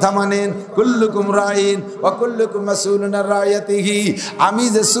কয়টা কথা মানেন, কুল্লুকুম রাইন ওয়া কুল্লুকুম মাসউলুন আন রাইয়াতিহি। আমি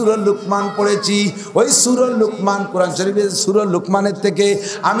যে সূরা লুকমান পড়েছি, ওই সূরা লুকমান কোরআন শরীফের সূরা লুকমানের থেকে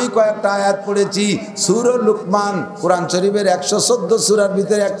আমি কয়েকটা আয়াত পড়েছি। সূরা লুকমান কোরআন শরীফের 114 সূরার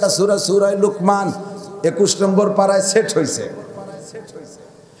ভিতরে একটা সূরা সূরা লুকমান 21 নম্বর পারায় সেট হয়েছে।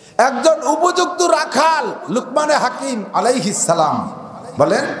 একজন উপযুক্ত রাখাল লুকমানে হাকিম আলাইহিস সালাম,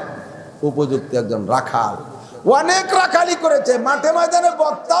 বলেন উপযুক্ত একজন রাখাল, অনেক রাখালি করেছে, মাঠে ময়দানে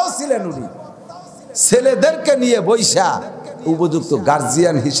বক্তাও ছিলেন উনি। ছেলেদেরকে নিয়ে বৈশা উপযুক্ত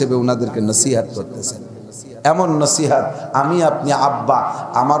গার্জিয়ান হিসেবে ওনাদেরকে নসিহত করতেছেন। এমন নসিহত আমি আপনি আব্বা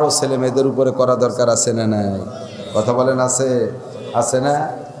আমারও ছেলে মেয়েদের উপরে করা দরকার আছে না নাই? কথা বলেন আছে, আছে না?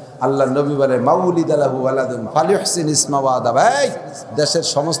 আল্লাহ নবী বলে মাউলিদা লাহু ওয়ালাদুন ফালিহসিন ইসমা ওয়া আদাবা। এই দেশের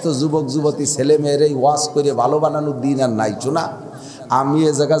সমস্ত যুবক যুবতী ছেলে মেয়ের এই ওয়াজ করে ভালো বানানোর দিন আর নাই। শোনা, আমি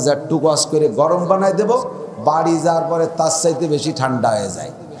এ জায়গা যেটুকু ওয়াজ করে গরম বানাই দেব, বাড়ি যাওয়ার পরে তার চাইতে বেশি ঠান্ডা হয়ে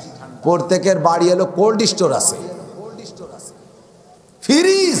যায়। প্রত্যেকের বাড়ি এলো কোল্ড স্টোর আছে,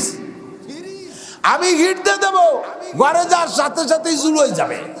 ফ্রিজ। আমি হিট দিয়ে দেবো, ঘরে যাওয়ার সাথে সাথেই জুল হয়ে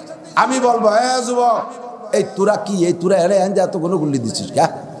যাবে। আমি বলবো হ্যাঁ যুবক, এই তোরা কি এই তোরা এলে এত কোনো গুলি দিচ্ছিস কে?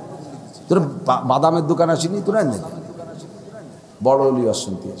 তোর বাদামের দোকান আসিনি তোরা এনে বড় অলি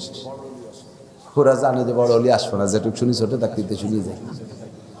অশুনতে আসিস। ওরা জানে যে বড় অলি আসবো না, যেটুকু শুনি ছোট তাকতে শুনিয়ে যায়।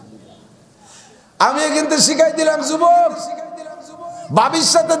 আমি কিন্তু শিখাই দিলাম যুবক, বাবির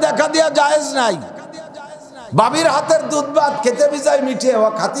সাথে দেখা দেওয়া জায়েজ নাই। বাবির হাতের দুধ ভাত খেতে বিজাই মিঠিয়ে ও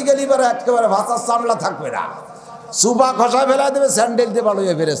খাতি গেলি পরে একেবারে ভাষার সামলা থাকবে না, সুপা খসা ফেলা দেবে, স্যান্ডেল দিয়ে ভালো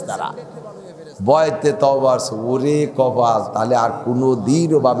হয়ে ফেরেস তারা বয়তে তওবার। ওরে কপাল, তাহলে আর কোনো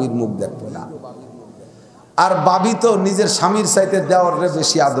দিনও বাবির মুখ দেখবো না। আর বাবি তো নিজের স্বামীর চাইতে দেওয়ারে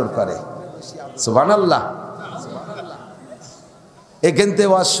বেশি আদর করে। সুবহানাল্লাহ। এখানতে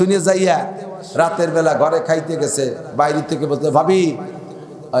ওয়াজ শুনে যাইয়া রাতের বেলা ঘরে খাইতে গেছে, বাইরে থেকে বলতে ভাবি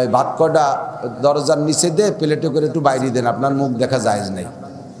ওই ভাত কটা দরজার নিচে দে, প্লেটে করে একটু বাইরে দেন, আপনার মুখ দেখা যায় নাই।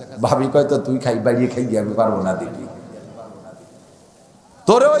 ভাবি কয় তো তুই খাই, বাইরে খাই গিয়ে আমি পারবো না দেখি।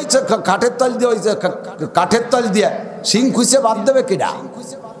 তোরে ওই কাঠের তল দিয়ে, ওই কাঠের তল দিয়ে সিং খুঁজে বাদ দেবে কিনা?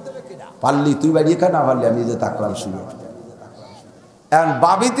 পারলি তুই বাড়িয়ে খা, না পারলি আমি যে তাকলাম শুনে। এখন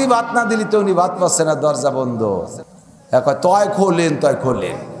বাবি তুই ভাত না দিলি তো উনি ভাত পাচ্ছে না, দরজা বন্ধ। তয় খোলেন, তয়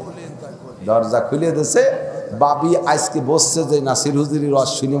খোলেন, দরজা খুলে দিয়েছে। বাবি আজকে বসছে যে নাসির হুজুরির রস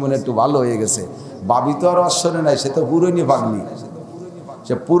শুনে মনে একটু ভালো হয়ে গেছে। বাবি তো আর রস শোনে নাই, সে তো পুরনই পাগলি।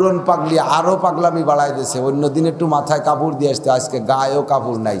 সে পুরন পাগলি আরো পাগলামি বাড়াই দিয়েছে। অন্য দিন একটু মাথায় কাপড় দিয়ে আসতে, আজকে গায়েও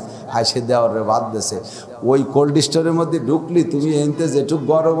কাপড় নাই, আইসে দেওয়ার বাদ দিয়েছে। ওই কোল্ড স্টোরের মধ্যে ঢুকলি তুমি এনতে যেটুক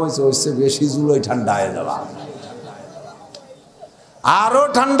গরম হয়েছে ওই বেশি জুলোই ঠান্ডা হয়ে যাবা, আরো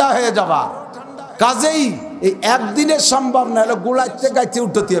ঠান্ডা হয়ে যাবা। কাজেই এই একদিনের সম্ভব না, হলো গোড়াইতে গাইতে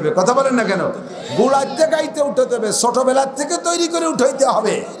উঠতে হবে। কথা বলেন না কেন? গোড়াইতে গাইতে উঠতে হবে, ছোটবেলার থেকে তৈরি করে উঠাইতে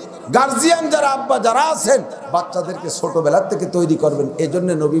হবে। গার্জিয়ান যারা আব্বা যারা আছেন, বাচ্চাদেরকে ছোটবেলার থেকে তৈরি করবেন। এই জন্য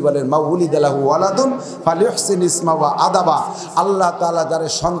নবী বলেন মাউলিদা লাহু ওয়ালাদুন ফালিহসিন ইসমা ওয়া আদাবা। আল্লাহ তাআলা যারা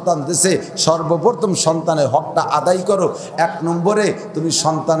সন্তান দিয়েছে, সর্বপ্রথম সন্তানের হকটা আদায় করো। 1 নম্বরে তুমি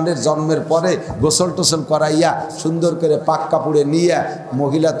সন্তানের জন্মের পরে গোসল টোসল করাইয়া সুন্দর করে পাক কাপড়ে নিয়ে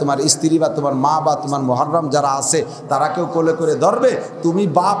মহিলা তোমার স্ত্রী বা তোমার মা বা তোমার মুহররম যারা আছে তারাকেও কোলে করে ধরবে। তুমি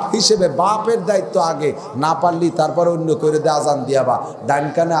বাপ হিসেবে বাপের দায়িত্ব আগে, না পারলি তারপরে অন্য করে দিয়ে আজান দিয়াবা। ডাইন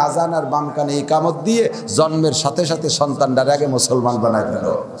কানে আজান আর বাম কানে ইকামত দিয়ে জন্মের সাথে সাথে সন্তানটার আগে মুসলমান বানায় ফেল।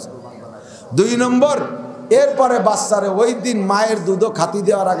 2 নম্বর, এরপরে বাচ্চারে ওই দিন মায়ের দুধও খাতি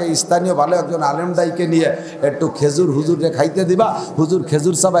দেওয়ার আগে স্থানীয় ভালো একজন আলেম দাইকে নিয়ে একটু খেজুর হুজুরে খাইতে দিবা। হুজুর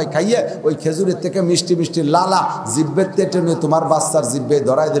খেজুর সবাই খাইয়ে ওই খেজুরের থেকে মিষ্টি মিষ্টি লালা জিব্বের তেটে নিয়ে তোমার বাচ্চার জিব্বে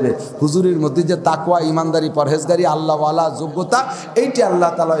ধরাই দেবে। হুজুরের মধ্যে যে তাকওয়া, ইমানদারি, পরহেজগারি, আল্লাহওয়ালা যোগ্যতা, এইটি আল্লাহ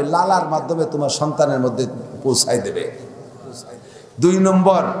তাআলা ওই লালার মাধ্যমে তোমার সন্তানের মধ্যে পৌঁছাই দেবে। 2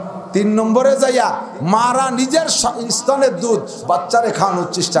 নম্বর। 3 নম্বরে যাইয়া মারা নিজের স্তনের দুধ বাচ্চারে খাওয়ানোর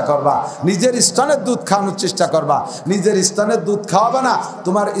চেষ্টা করবা, নিজের স্তনের দুধ খাওয়ানোর চেষ্টা করবা। নিজের স্তনের দুধ খাওয়াবে না,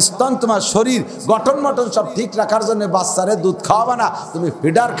 তোমার স্তন তোমার শরীর গঠন মটন সব ঠিক রাখার জন্য বাচ্চারে দুধ খাওয়াবে না, তুমি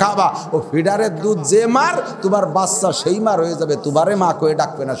ফিডার খাওয়াবা। ও ফিডারের দুধ যে মার, তোমার বাচ্চা সেই মার হয়ে যাবে, তোমারে মা কয়ে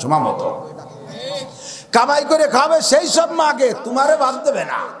ডাকবে না। সময় মতো কামাই করে খাবে সেই সব মাকে, তোমারে বাদ দেবে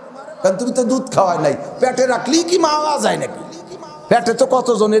না, কারণ তুমি তো দুধ খাওয়াই নাই। পেটে রাখলি কি মা হওয়া যায় নাকি? পেটে তো কত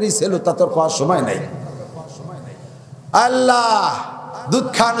জনেরই ছিল, তা তোর খাওয়ার সময় নাই। আল্লাহ দুধ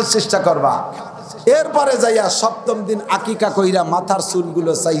খাওয়ানোর চেষ্টা করবা। এরপরে যাইয়া 7ম দিন আকিকা কইরা মাথার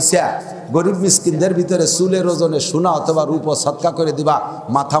চুলগুলো চাইছা গরিব মিসকিনদের ভিতরে চুলের ওজনে সোনা অথবা রূপ সৎকা করে দিবা।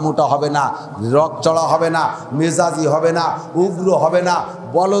 মাথা মোটা হবে না, রক চড়া হবে না, মেজাজি হবে না, উগ্র হবে না,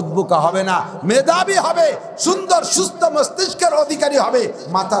 বলদ বোকা হবে না, মেধাবী হবে, সুন্দর সুস্থ মস্তিষ্কের অধিকারী হবে।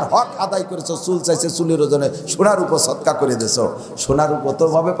 মাথার হক আদায় করেছো, চুল চাইছে চুলের ওজনে সোনার উপর সৎকা করে দিয়েছো। সোনার উপর তো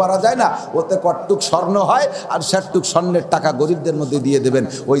ভাবে পারা যায় না, ওতে কটটুক স্বর্ণ হয় আর সেটুক স্বর্ণের টাকা গরিবদের মধ্যে দিয়ে দেবেন।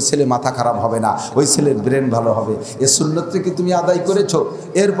 ওই ছেলে মাথা খারাপ হবে না, ওই ছেলের ব্রেন ভালো হবে। এ সুন্নতকে কি তুমি আদায় করেছো?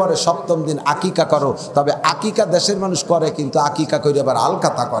 এরপরে সপ্তম দিন আকিকা করো। তবে আকিকা দেশের মানুষ করে, কিন্তু আকিকা করে আবার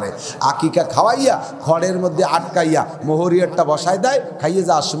আলকাতা করে। আকিকা খাওয়াইয়া খড়ের মধ্যে আটকাইয়া মোহরিয়ারটা বসায় দেয়, খাইয়ে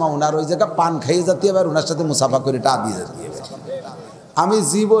যাওয়ার সময় ওনার ওই জায়গা পান খাইয়ে যেতে হবে, আর ওনার সাথে মুসাফা করে টা দিয়ে যেতে হবে। আমি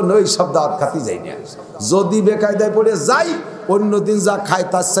জীবন ওই সব দাওয়াত খাতে যাই না। যদি বেকায়দায় পড়ে যাই, অন্য দিন যা খাই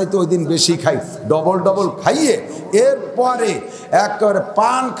তার চাইতে ওই দিন বেশি খাই, ডবল ডবল খাইয়ে এরপরে একেবারে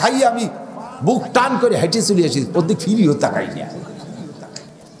পান খাইয়ে আমি বুক টান করে হেঁটে চলে আসি, ওদিক ফিরিও তাকাই না।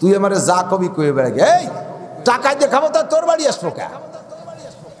 তুই আমার যা কবি কয়ে বেড়ে গে, এই টাকা দিয়ে খাবো তা তোর বাড়ি আসবো কে?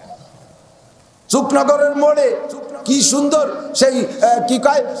 চুকনগরের মোড়ে কি সুন্দর সেই কি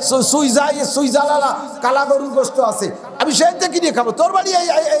কয় সুইজালালা কালা গরুর গোস্ত আছে, আমি সেইটা কিনে খাবো, তোর বাড়ি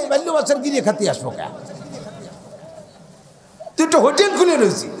এই বাল্য মাছের কিনে খাতে আসবো কে? তুই তো হোটেল খুলে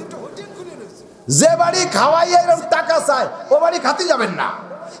রয়েছি, যে বাড়ি খাওয়াই এরকম টাকা চায় ও বাড়ি খাতে যাবেন না।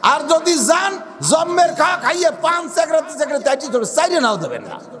 আর যদি যান জম্মের খাইয়ে পান সেক্রেটারি সেক্রেটারি চাইলে নাও দেবেন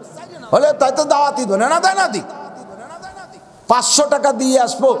না, হলে তাই তো দাওয়াতি দেবে না, দেয় না দিক। 500 টাকা দিয়ে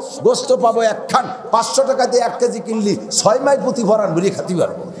আসবো, গোস্ত পাবো একখান, 500 টাকা দিয়ে 1 কেজি কিনলি 6 মাইল পুঁতি ভরান ঘুরি খাতে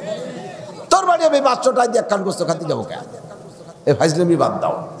পারবো। তোর বাড়ি আমি 500 টাকা দিয়ে একখান গোস্ত খাতে যাবো কেন? এ ফাইজলামি বাদ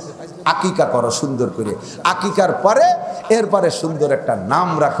দাও, আকিকা করো সুন্দর করে। আকিকার পরে এরপরে সুন্দর একটা নাম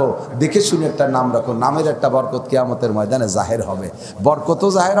রাখো, দেখে শুনে একটা নাম রাখো। নামের একটা বরকত কিয়ামতের ময়দানে জাহের হবে, বরকতও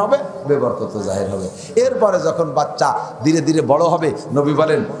জাহের হবে, বেবরকতও জাহের হবে। এরপরে যখন বাচ্চা ধীরে ধীরে বড় হবে, নবী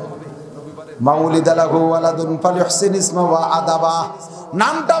বলেন মাউলিদালাহু ওয়ালাদুন ফালিহসিন ইসমা ওয়া আদাবা,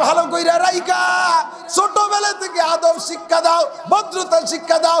 নামটা ভালো কইরা রাইকা ছোটবেলা থেকে আদব শিক্ষা দাও, ভদ্রতা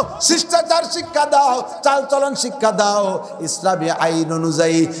শিক্ষা দাও, শিষ্টাচার শিক্ষা দাও, চালচলন শিক্ষা দাও। ইসলামী আইন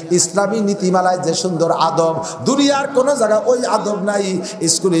অনুযায়ী, ইসলামী নীতিমালায় যে সুন্দর আদব, দুনিয়ার কোনো জায়গায় ওই আদব নাই।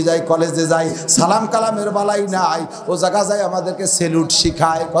 স্কুলে যাই, কলেজে যাই, সালাম কালামের বালাই নাই। ও জায়গা যায় আমাদেরকে সেলুট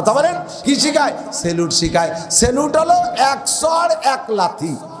শিখায়। কথা বলেন, কি শিখায়? সেলুট শিখায়। সেলুট হলো 1 চড় 1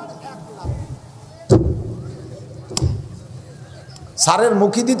 লাথি। সারের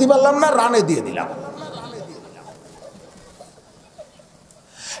মুখী দিতে পারলাম না, রানে দিয়ে দিলাম।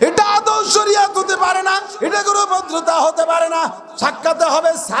 এটা আদৌ শরিয়াত হতে পারে না, এটা কোনো ভদ্রতা হতে পারে না। সাক্ষাতে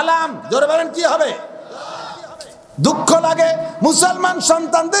হবে সালাম, জোরে বলেন কি হবে? দুঃখ লাগে মুসলমান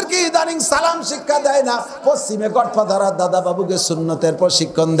সন্তানদেরকে ইদানিং সালাম শিক্ষা দেয় না। পশ্চিমে গডফাদার দাদা বাবুকে সুন্নতের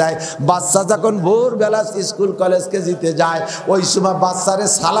প্রশিক্ষণ দেয়। বাচ্চা যখন ভোরবেলা স্কুল কলেজকে যেতে যায়, ওই সময় বাচ্চারে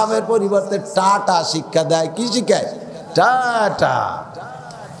সালামের পরিবর্তে টাটা শিক্ষা দেয়। কি শিখায়? টাটা।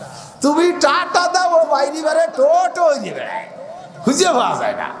 তুমি টাটা দাও, বাইরে বেড়ে টোটো দিবে, খুঁজে পাওয়া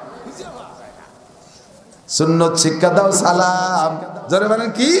যায় না। সুন্নত শিক্ষা দাও সালাম, জোরে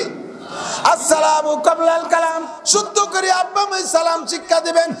বলেন কি? আসসালামু কাবলাল কালাম। শুদ্ধ করে আব্বা মা সালাম শিক্ষা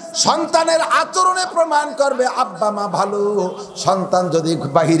দিবেন। সন্তানের আচরণে প্রমাণ করবে আব্বা মা ভালো। সন্তান যদি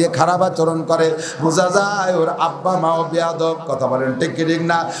বাহিরে খারাপ আচরণ করে, বোঝা যায় ওর আব্বা মা ও বেয়াদব। কথা বলেন ঠিক কি ঠিক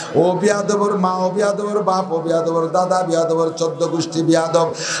না? ও বেয়াদব, ওর মা ও বেয়াদব, ওর বাপ ও বেয়াদব, ওর দাদা বেয়াদব, ওর 14 গোষ্ঠী বেয়াদব।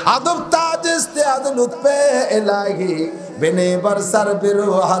 আদব তাজ ইস্তেআদ লুৎফে ইলাহি বেনে বরসার বেরো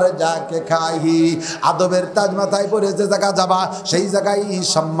হার যাকে খাহি। আদবের তাজ মাথায় পরে যে জায়গা যাবা, সেই জায়গায়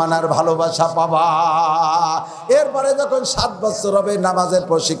সম্মান আর ভালোবাসা পাবা। এরপরে যখন 7 বছর হবে, নামাজের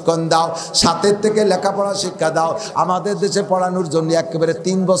প্রশিক্ষণ দাও, 7 থেকে লেখাপড়া শিক্ষা দাও। আমাদের দেশে পড়ানোর জন্য একেবারে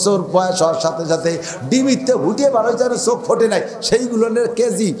 3 বছর বয়স হওয়ার সাথে সাথে ডিমিতে উঠে বারো যেন চোখ ফোটে নাই, সেইগুলো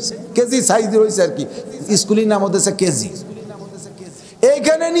কেজি কেজি সাইজ হয়েছে আর কি। স্কুলের নাম হতেছে কেজি।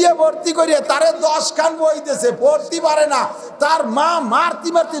 এইখানে নিয়ে ভর্তি করিয়ে তারে 10 খান বই দিয়েছে, পড়তে পারে না। তার মা মারতি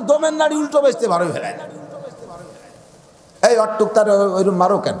মারতি দমের নাড়ি উল্টো বেচতে পারে ফেলায় না। এই অটুক তার ওইরকম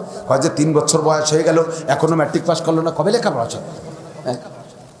মারো কেন? হয় যে 3 বছর বয়স হয়ে গেল, এখনো ম্যাট্রিক পাস করলো না, কবে লেখাপড়া আছে?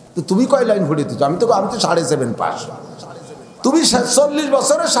 তো তুমি কয় লাইন ভরে দিচ্ছ? আমি তো 7.5 পাস। তুমি 40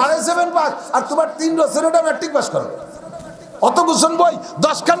 বছরে 7.5 পাস, আর তোমার 3 বছরে ওটা ম্যাট্রিক পাস করো। অত গুছন বই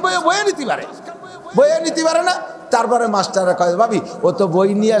 10 খান বইয়ে নিতে পারে, বইয়ে নিতে পারে না। তারপরে মাস্টাররা কয়, ভাবি ও তো বই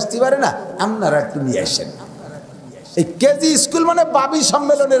নিয়ে আসতে পারে না, আপনারা একটু নিয়ে আসেন। এই কেজি স্কুল মানে বাবি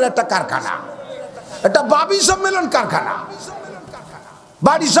সম্মেলনের একটা কারখানা, একটা বাবি সম্মেলন কারখানা।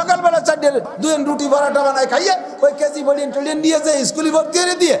 বাড়ি সকালবেলা 4 রুটি পরাটা বানায় খাইয়ে ওই কেজি বলিয়ে টলিয়ে নিয়ে যে স্কুলে ভর্তি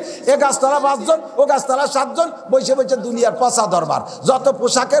করে দিয়ে, এ গাছতলা 5 জন, ও গাছতলা 7 জন, বসে বসে দুনিয়ার পচা দরবার, যত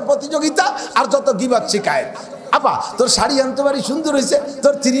পোশাকের প্রতিযোগিতা আর যত গিবত শিখায়। আপা তোর শাড়ি আনতে পারি সুন্দর হয়েছে,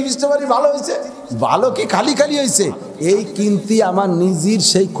 তোর 3 পিসতে পারি ভালো হয়েছে। ভালো কি খালি খালি হয়েছে? এই কিনতি আমার নিজের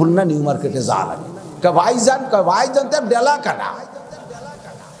সেই খুলনা নিউ মার্কেটে যা লাগে। ভাইজান তার ডেলা কানা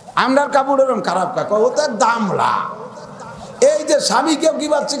আমরার কাপড় এরকম খারাপ কাকা, ও তো দামড়া। এই যে স্বামী কেউ কি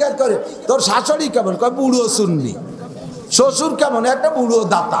শিকার করে, তোর শাশুড়ি কেমন, কয় বুড়ো সুন্নি। শ্বশুর কেমন, একটা বুড়ো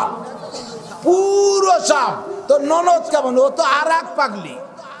দাতাল, পুরো সাপ। তোর ননদ কেমন, ও তো আর এক পাগলি।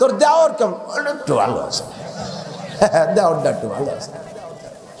 তোর দেওর কেমন, একটু ভালো আছে, দেওরটা একটু ভালো আছে।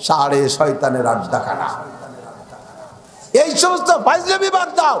 সাড়ে শয়তানের আড্ডাখানা। এই সমস্ত ফাইজলামি বাদ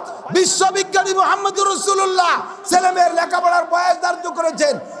দাও। বিশ্ববিজ্ঞানী মুহাম্মদুর রাসূলুল্লাহ ছেলে মেয়ের লেখাপড়ার বয়স ধার্য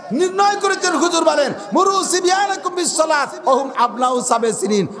করেছেন, নির্ণয় করেছেন। হুজুর বলেন মুরু সিবিয়ানাকুম বিসসালাত ওহুম আবনাউ সাবে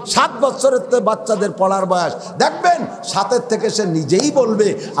সিনিন। 7 বছরের বাচ্চাদের পড়ার বয়স। দেখবেন 7 থেকে সে নিজেই বলবে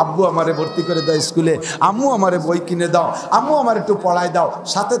আব্বু আমারে ভর্তি করে দাও স্কুলে, আম্মু আমারে বই কিনে দাও, আম্মু আমার একটু পড়ায় দাও।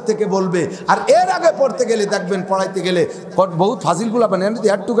 7 থেকে বলবে। আর এর আগে পড়তে গেলে দেখবেন, পড়াইতে গেলে বহুত ফাজিলগুলা বানায়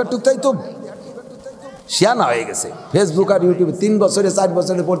একটুক তাই তো শিয়ানা হয়ে গেছে। ফেসবুক আর ইউটিউবে 3 বছরে 4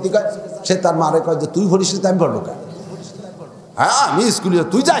 বছরে ভর্তি করে। সে তার মারে কয় যে তুই ভরিস আমি পড়লো কেন? হ্যাঁ আমি স্কুলে,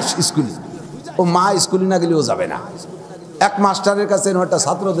 তুই যাস স্কুলে। ও মা স্কুলে না গেলে ও যাবে না। এক মাস্টারের কাছে একটা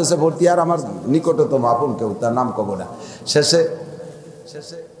ছাত্র দেশে ভর্তি, আর আমার নিকটতম আপন কেউ, তার নাম কব না। শেষে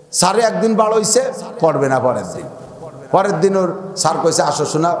স্যারে একদিন বাড়াইছে, পড়বে না। পরের দিন ওর স্যার কইছে আসো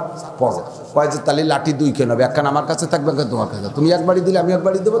শোনা পড়ো। কয় যে তালি লাঠি 2 কেন হবে, একখান আমার কাছে থাকবে, একখান তোমার কাছে। তুমি একবারই দিলে আমি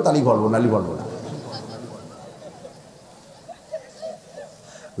একবারই দেবো, তালি বলবো না, বলবো না।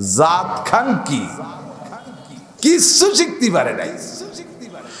 জাত খান কি কিছু শিখতে পারে নাই।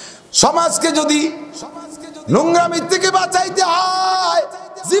 সমাজকে যদি নোংরামি থেকে বাঁচাইতে হয়,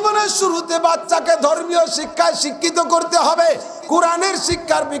 জীবনের শুরুতে বাচ্চাকে ধর্মীয় শিক্ষায় শিক্ষিত করতে হবে। কোরআনের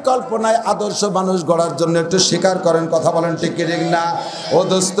শিক্ষার বিকল্প নাই। আদর্শ মানুষ গড়ার জন্য একটু স্বীকার করেন, কথা বলেন ঠিক কি ঠিক না? ও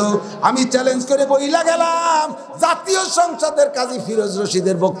দোস্ত, আমি চ্যালেঞ্জ করে বইলা গেলাম, জাতীয় সংসদের কাজী ফিরোজ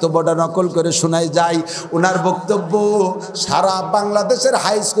রশিদের বক্তব্যটা নকল করে শোনাই যায়। ওনার বক্তব্য সারা বাংলাদেশের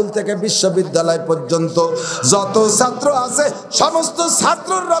হাই স্কুল থেকে বিশ্ববিদ্যালয় পর্যন্ত যত ছাত্র আছে সমস্ত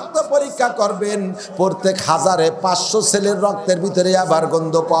ছাত্রর রক্ত পরীক্ষা করবেন। প্রত্যেক 1000-এ 500 ছেলের রক্তের ভিতরে আবার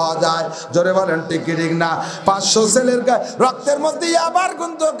গন্ধ পাওয়া যায়। জোরে বলেন ঠিক কি ঠিক না? 500 ছেলের রক্তের মধ্যে আবার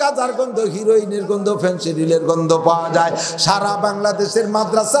গন্ধ, গাঁজার গন্ধ, হিরোইনের গন্ধ, ফেন্সিডিলের গন্ধ পাওয়া যায়। সারা বাংলাদেশের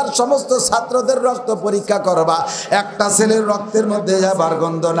মাদ্রাসার সমস্ত ছাত্রদের রক্ত পরীক্ষা করবা, একটা ছেলের রক্তের মধ্যে আবার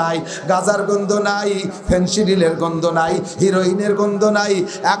গন্ধ নাই, গাঁজার গন্ধ নাই, ফেন্সিডিলের গন্ধ নাই, হিরোইনের গন্ধ নাই।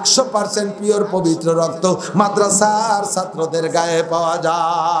 100% পিওর পবিত্র রক্ত মাদ্রাসার ছাত্রদের গায়ে পাওয়া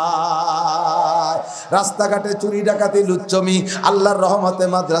যায়। রাস্তাঘাটে চুরি ডাকাতি লুচ্চমি আল্লাহর রহমতে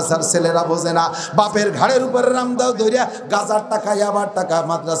মাদ্রাসার ছেলেরা বোঝে না। বাপের ঘাড়ের উপরে রামদাও ধরিয়া গাজার টাকা আবার টাকা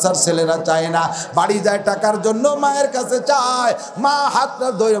মাদ্রাসার ছেলেরা চায় না। বাড়ি যায় টাকার জন্য, মায়ের কাছে চায়। মা হাতটা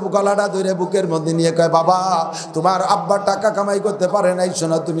ধরে, গলাটা ধরে বুকের মধ্যে নিয়ে কয় বাবা তোমার আব্বা টাকা কামাই করতে পারে নাই,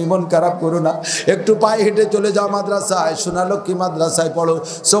 শোনা তুমি মন খারাপ করো না, একটু পায়ে হেঁটে চলে যাও মাদ্রাসায়, সোনা লক্ষ্মী মাদ্রাসায় পড়ো।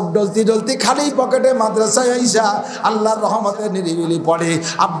 চোখ ডলতি ডলতি খালি পকেটে মাদ্রাসায় আইসা আল্লাহর রহমতে নিরিবিলি পড়ে।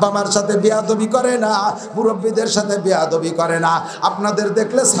 আব্বা মার সাথে বেয়াদবি করে না, মুরব্বীদের সাথে বেয়াদবি করে না। আপনাদের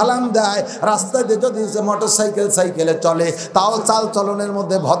দেখলে সালাম দেয়। রাস্তায় যদি মোটরসাইকেল সাইকেলে চলে তাও চাল চলনের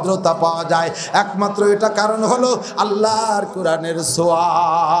মধ্যে ভদ্রতা পাওয়া যায়। একমাত্র এটা কারণ হলো আল্লাহর কোরআনের ছোঁয়া।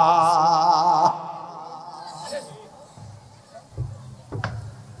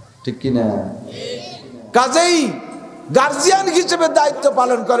 ঠিক কিনা? কাজেই গার্জিয়ান হিসেবে দায়িত্ব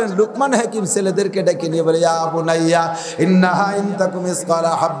পালন করেন। লুকমান হাকিম ছেলেদেরকে ডেকে নিয়ে বলে ইয়া বুনাইয়া ইন্নাহা ইন তাকুম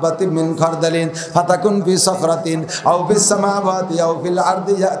মিসকালা হাববাতিন মিন খারদালিন ফাতাকুন ফি সাখরাতিন আও ফিস সামাওয়াতি আও ফিল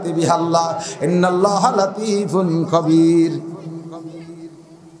আরদি ইয়াতি বিহাল্লাহ ইন্নাল্লাহা লাতীফুন খবীর।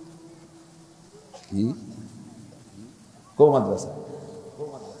 কি কো মাদ্রাসা?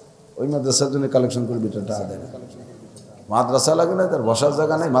 ওই মাদ্রাসার জন্য কালেকশন করে বিটাটা দেন। মাদ্রাসা লাগে না, তার বসার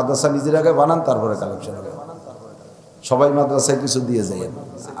জায়গা নাই। মাদ্রাসা নিজের আগে বানান, তারপরে কালেকশন হবে। সবাই মাদ্রাসায় কিছু দিয়ে যায়,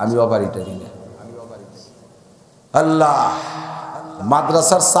 আমি অপারিটা নিলে। আল্লাহ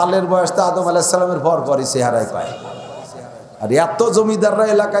মাদ্রাসার সালের বয়সটা আদম আলাইহিস সালামের পরই চেহারায় পায়। আর এত জমিদাররা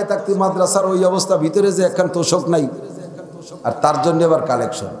এলাকায় থাকতে মাদ্রাসার ওই অবস্থা, ভিতরে যে একখান তোষক নাই, আর তার জন্য আবার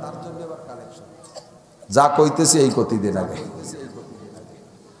কালেকশন। যা কইতেছি এই প্রতিদিন আগে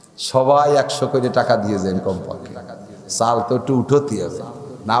সবাই 100 করে টাকা দিয়ে যায় কমপক্ষে। চাল তো একটু উঠোতে হবে,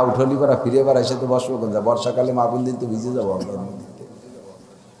 না উঠলি পরা ফিরে বার এসে তো বসবো কোন, বর্ষাকালে মাগুন দিন তো ভিজে যাবো।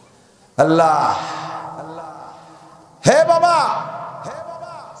 আল্লাহ হে বাবা,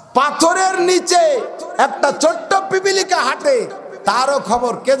 পাথরের নিচে একটা ছোট্ট পিপিলিকা হাঁটে, তারও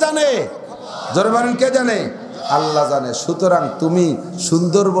খবর কে জানে? জোরে বলেন কে জানে? আল্লাহ জানে। সুতরাং তুমি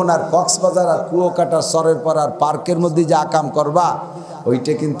সুন্দরবন আর কক্সবাজার আর কুয়াকাটার সরের পর আর পার্কের মধ্যে যে আকাম করবা,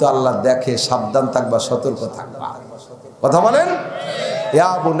 ওইটা কিন্তু আল্লাহ দেখে। সাবধান থাকবা, সতর্ক থাকবা। কথা বলেন?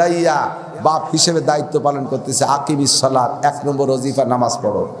 ইয়া বুনাইয়া, বাপ হিসেবে দায়িত্ব পালন করতেছে। আকিমিস সালাত, 1 নম্বর ওজিফা নামাজ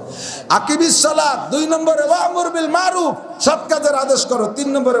পড়ো। আকিমিস সালাত, 2 নম্বরে ওয়ামুর বিল মারুফ, সৎ কাজের আদেশ করো। 3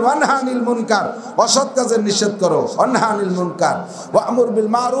 নম্বরে ওয়ানহা আনিল মুনকার, অসৎ কাজের নিষেধ করো। ওয়ানহা আনিল মুনকার ওয়া'মুর বিল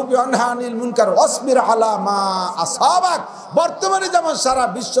মারুফ ওয়ানহা আনিল মুনকার ওয়াসবির আলা মা আসাবাক। বর্তমানে যেমন সারা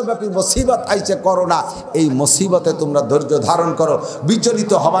বিশ্বব্যাপী মুসিবত আইছে করোনা, এই মুসিবতে তোমরা ধৈর্য ধারণ করো,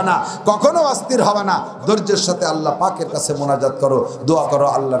 বিচলিত হবে না, কখনো অস্থির হবে না। ধৈর্যের সাথে আল্লাহ পাকের কাছে মোনাজাত করো, দোয়া করো,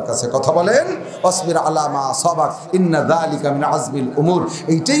 আল্লাহর কাছে কথা বলেন। ওয়াসবির আলা মা আসাবাক ইন্না যালিকা মিন আজমিল উমুর।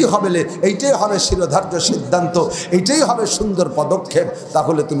 এইটাই হবে শিরোধার্য সিদ্ধান্ত, এইটাই হবে সুন্দর পদক্ষেপ।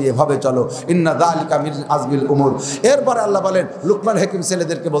 তাহলে তুমি এভাবে চলো, ইন্না যালিকা মিন আজমিল উমুর। এরপরে আল্লাহ বলেন, লুকমান হাকিম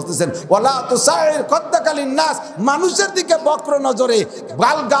ছেলেদেরকে বলতেছেন, ওয়ালা তুসাইর কদ্দাকা লিন্নাস, মানুষের দিকে বক্র নজরে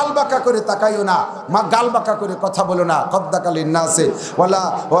গাল বাঁকা করে তাকাইও না, গাল বাঁকা করে কথা বলো না। কদ্দাকা লিন্নাসে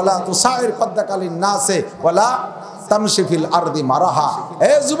ওয়ালা তুসাইর কদ্দাকা লিন্নাসে ওয়ালা তামশিফিল আরদি মারাহা।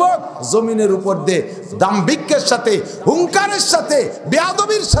 এ যুবক, জমিনের উপর দিয়ে দাম্ভিকের সাথে, হুঙ্কারের সাথে,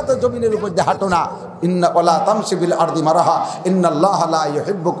 বেয়াদবির সাথে জমিনের উপর দিয়ে হাঁটো না। ইন্না ওয়ালা তামশিফিল আরদি মারাহা ইন্নাল্লাহা লা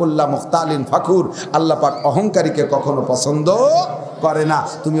ইউহিব্বু কুল্লা মুখতালিন ফাখুর। আল্লাহ পাক অহংকারীকে কখনো পছন্দ করে না।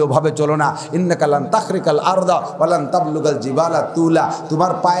 তুমি ওভাবে চলো না। ইন্নাকা লান তাখরিকাল আরদা ওয়া লান তাবলুগাল জিবালা তুলা।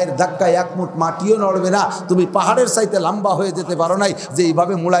 তোমার পায়ের ধাক্কায় এক মুঠ মাটিও নড়বে না। তুমি পাহাড়ের চাইতে লম্বা হয়ে যেতে পারো নাই যে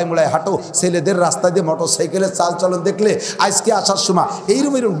এইভাবে মুড়ায় মুড়ায় হাঁটো। ছেলেদের রাস্তা দিয়ে মোটরসাইকেলের চাল চলন দেখলে আজকে আসার সময়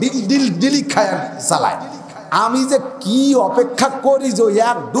এইরকম ডিলি খায় চালায়। আমি যে কি অপেক্ষা করি যে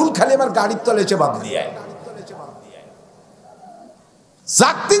এক ডুল খালি আমার গাড়ির তলে এসে বাদ দিয়ে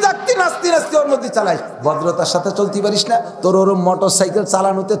জাগতি নাচতি ওর মধ্যে চালাই। ভদ্রতার সাথে চলতে পারিস না? তোর ওরম মোটর সাইকেল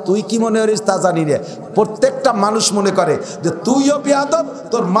চালানোতে তুই কি মনে করিস তা জানি রে। প্রত্যেকটা মানুষ মনে করে যে তুইও বিয়াদব,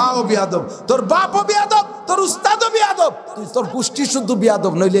 তোর মাও বিয়াদব, তোর বাপও বিয়াদব, তোর উস্তাদও বিয়াদব, তুই তোর গোষ্ঠী শুদ্ধ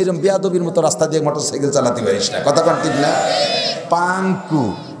বিয়াদব, নইলে এরকম বিয়াদবির মতো রাস্তা দিয়ে মোটর সাইকেল চালাতে পারিস না। কথা কন ঠিক না? পাঙ্কু,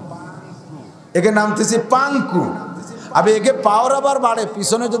 একে নামতেছি পাঙ্কু। আবে একে পাওয়ার আবার বাড়ে,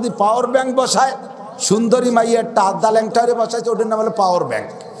 পিছনে যদি পাওয়ার ব্যাংক বসায়, সুন্দরী মাইয়ের আদা ল্যাংটারে বসাইছে, ওটার নাম হলো পাওয়ার ব্যাংক।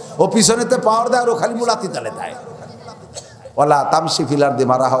 ও পিছনেতে পাওয়ার দেয় আর ও খালি মুলাতি তালে দেয়। ওয়ালা তামশি ফিল আরদি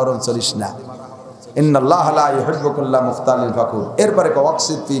মারাহা, ওরম চলিস না। ইন্নাল্লাহা লা ইউহিব্বু কুল্লা মুখতালিন ফাখুর। এরপরে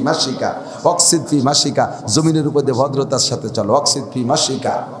ওয়াকসিদ ফি মাশিকা, ওয়াকসিদ ফি মাশিকা, জমিনের উপর দিয়ে ভদ্রতার সাথে চলো। ওয়াকসিদ ফি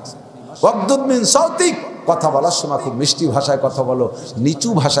মাশিকা ওয়াগদুদ মিন সাউতিক, কথা বলার সময় খুব মিষ্টি ভাষায় কথা বলো, নিচু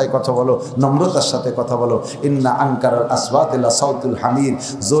ভাষায় কথা বলো, নম্রতার সাথে কথা বলো। ইন্না আনকারাল আসওয়াতি লা সাউতুল হামির,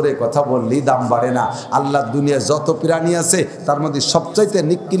 জোরে কথা বললেই দাম বাড়ে না। আল্লাহ দুনিয়ায় যত প্রাণী আছে তার মধ্যে সবচাইতে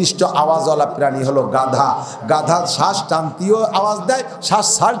নিকৃষ্ট আওয়াজওয়ালা প্রাণী হলো গাধা। গাধা শ্বাস টানতেও আওয়াজ দেয়, শ্বাস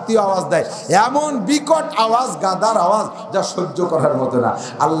ছাড়তেও আওয়াজ দেয়, এমন বিকট আওয়াজ গাধার আওয়াজ যা সহ্য করার মতো না।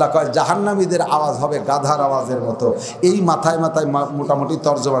 আল্লাহ কয় জাহান্নামীদের আওয়াজ হবে গাধার আওয়াজের মতো। এই মাথায় মোটামুটি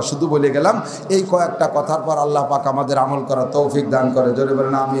তর্জমা শুধু বলে গেলাম। এই কয়েকটা কথার পর আল্লাহ পাক আমাদের আমল করার তৌফিক দান করে। জোরে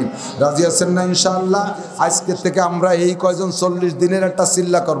বলেন আমিন। রাজি আছেন না ইনশাআল্লাহ? আজকের থেকে আমরা এই কয়জন 40 দিনের একটা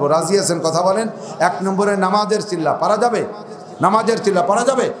চিল্লা করব। রাজি আছেন? কথা বলেন। 1 নম্বরে নামাজের চিল্লা, পারা যাবে? নামাজের চিল্লা পারা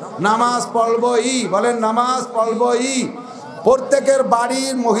যাবে? নামাজ পড়বই, বলেন নামাজ পড়বই। প্রত্যেকের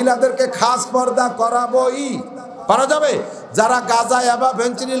বাড়ির মহিলাদেরকে খাস পর্দা করাবই, পারা যাবে? যারা গাঁজা এবা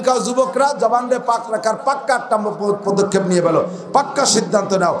ভেঞ্চিনিল খাও যুবকরা, জবানরে পাক রাখার পাক্কা একটা পদক্ষেপ নিয়ে বলো, পাক্কা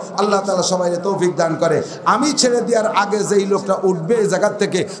সিদ্ধান্ত নাও। আল্লাহ তাআলা সবাইকে তৌফিক দান করে। আমি ছেড়ে দেওয়ার আগে যেই লোকটা উঠবে এই জায়গা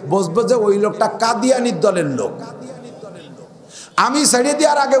থেকে, বুঝবো যে ওই লোকটা কাদিয়ানির দলের লোক। আমি ছেড়ে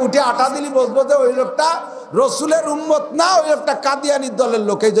দেওয়ার আগে উঠে আটা দিলি, বুঝবো যে ওই লোকটা রসুলের উম্মত না, ওই লোকটা কাদিয়ানির দলের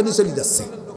লোক, এই জন্যই চলে যাচ্ছে।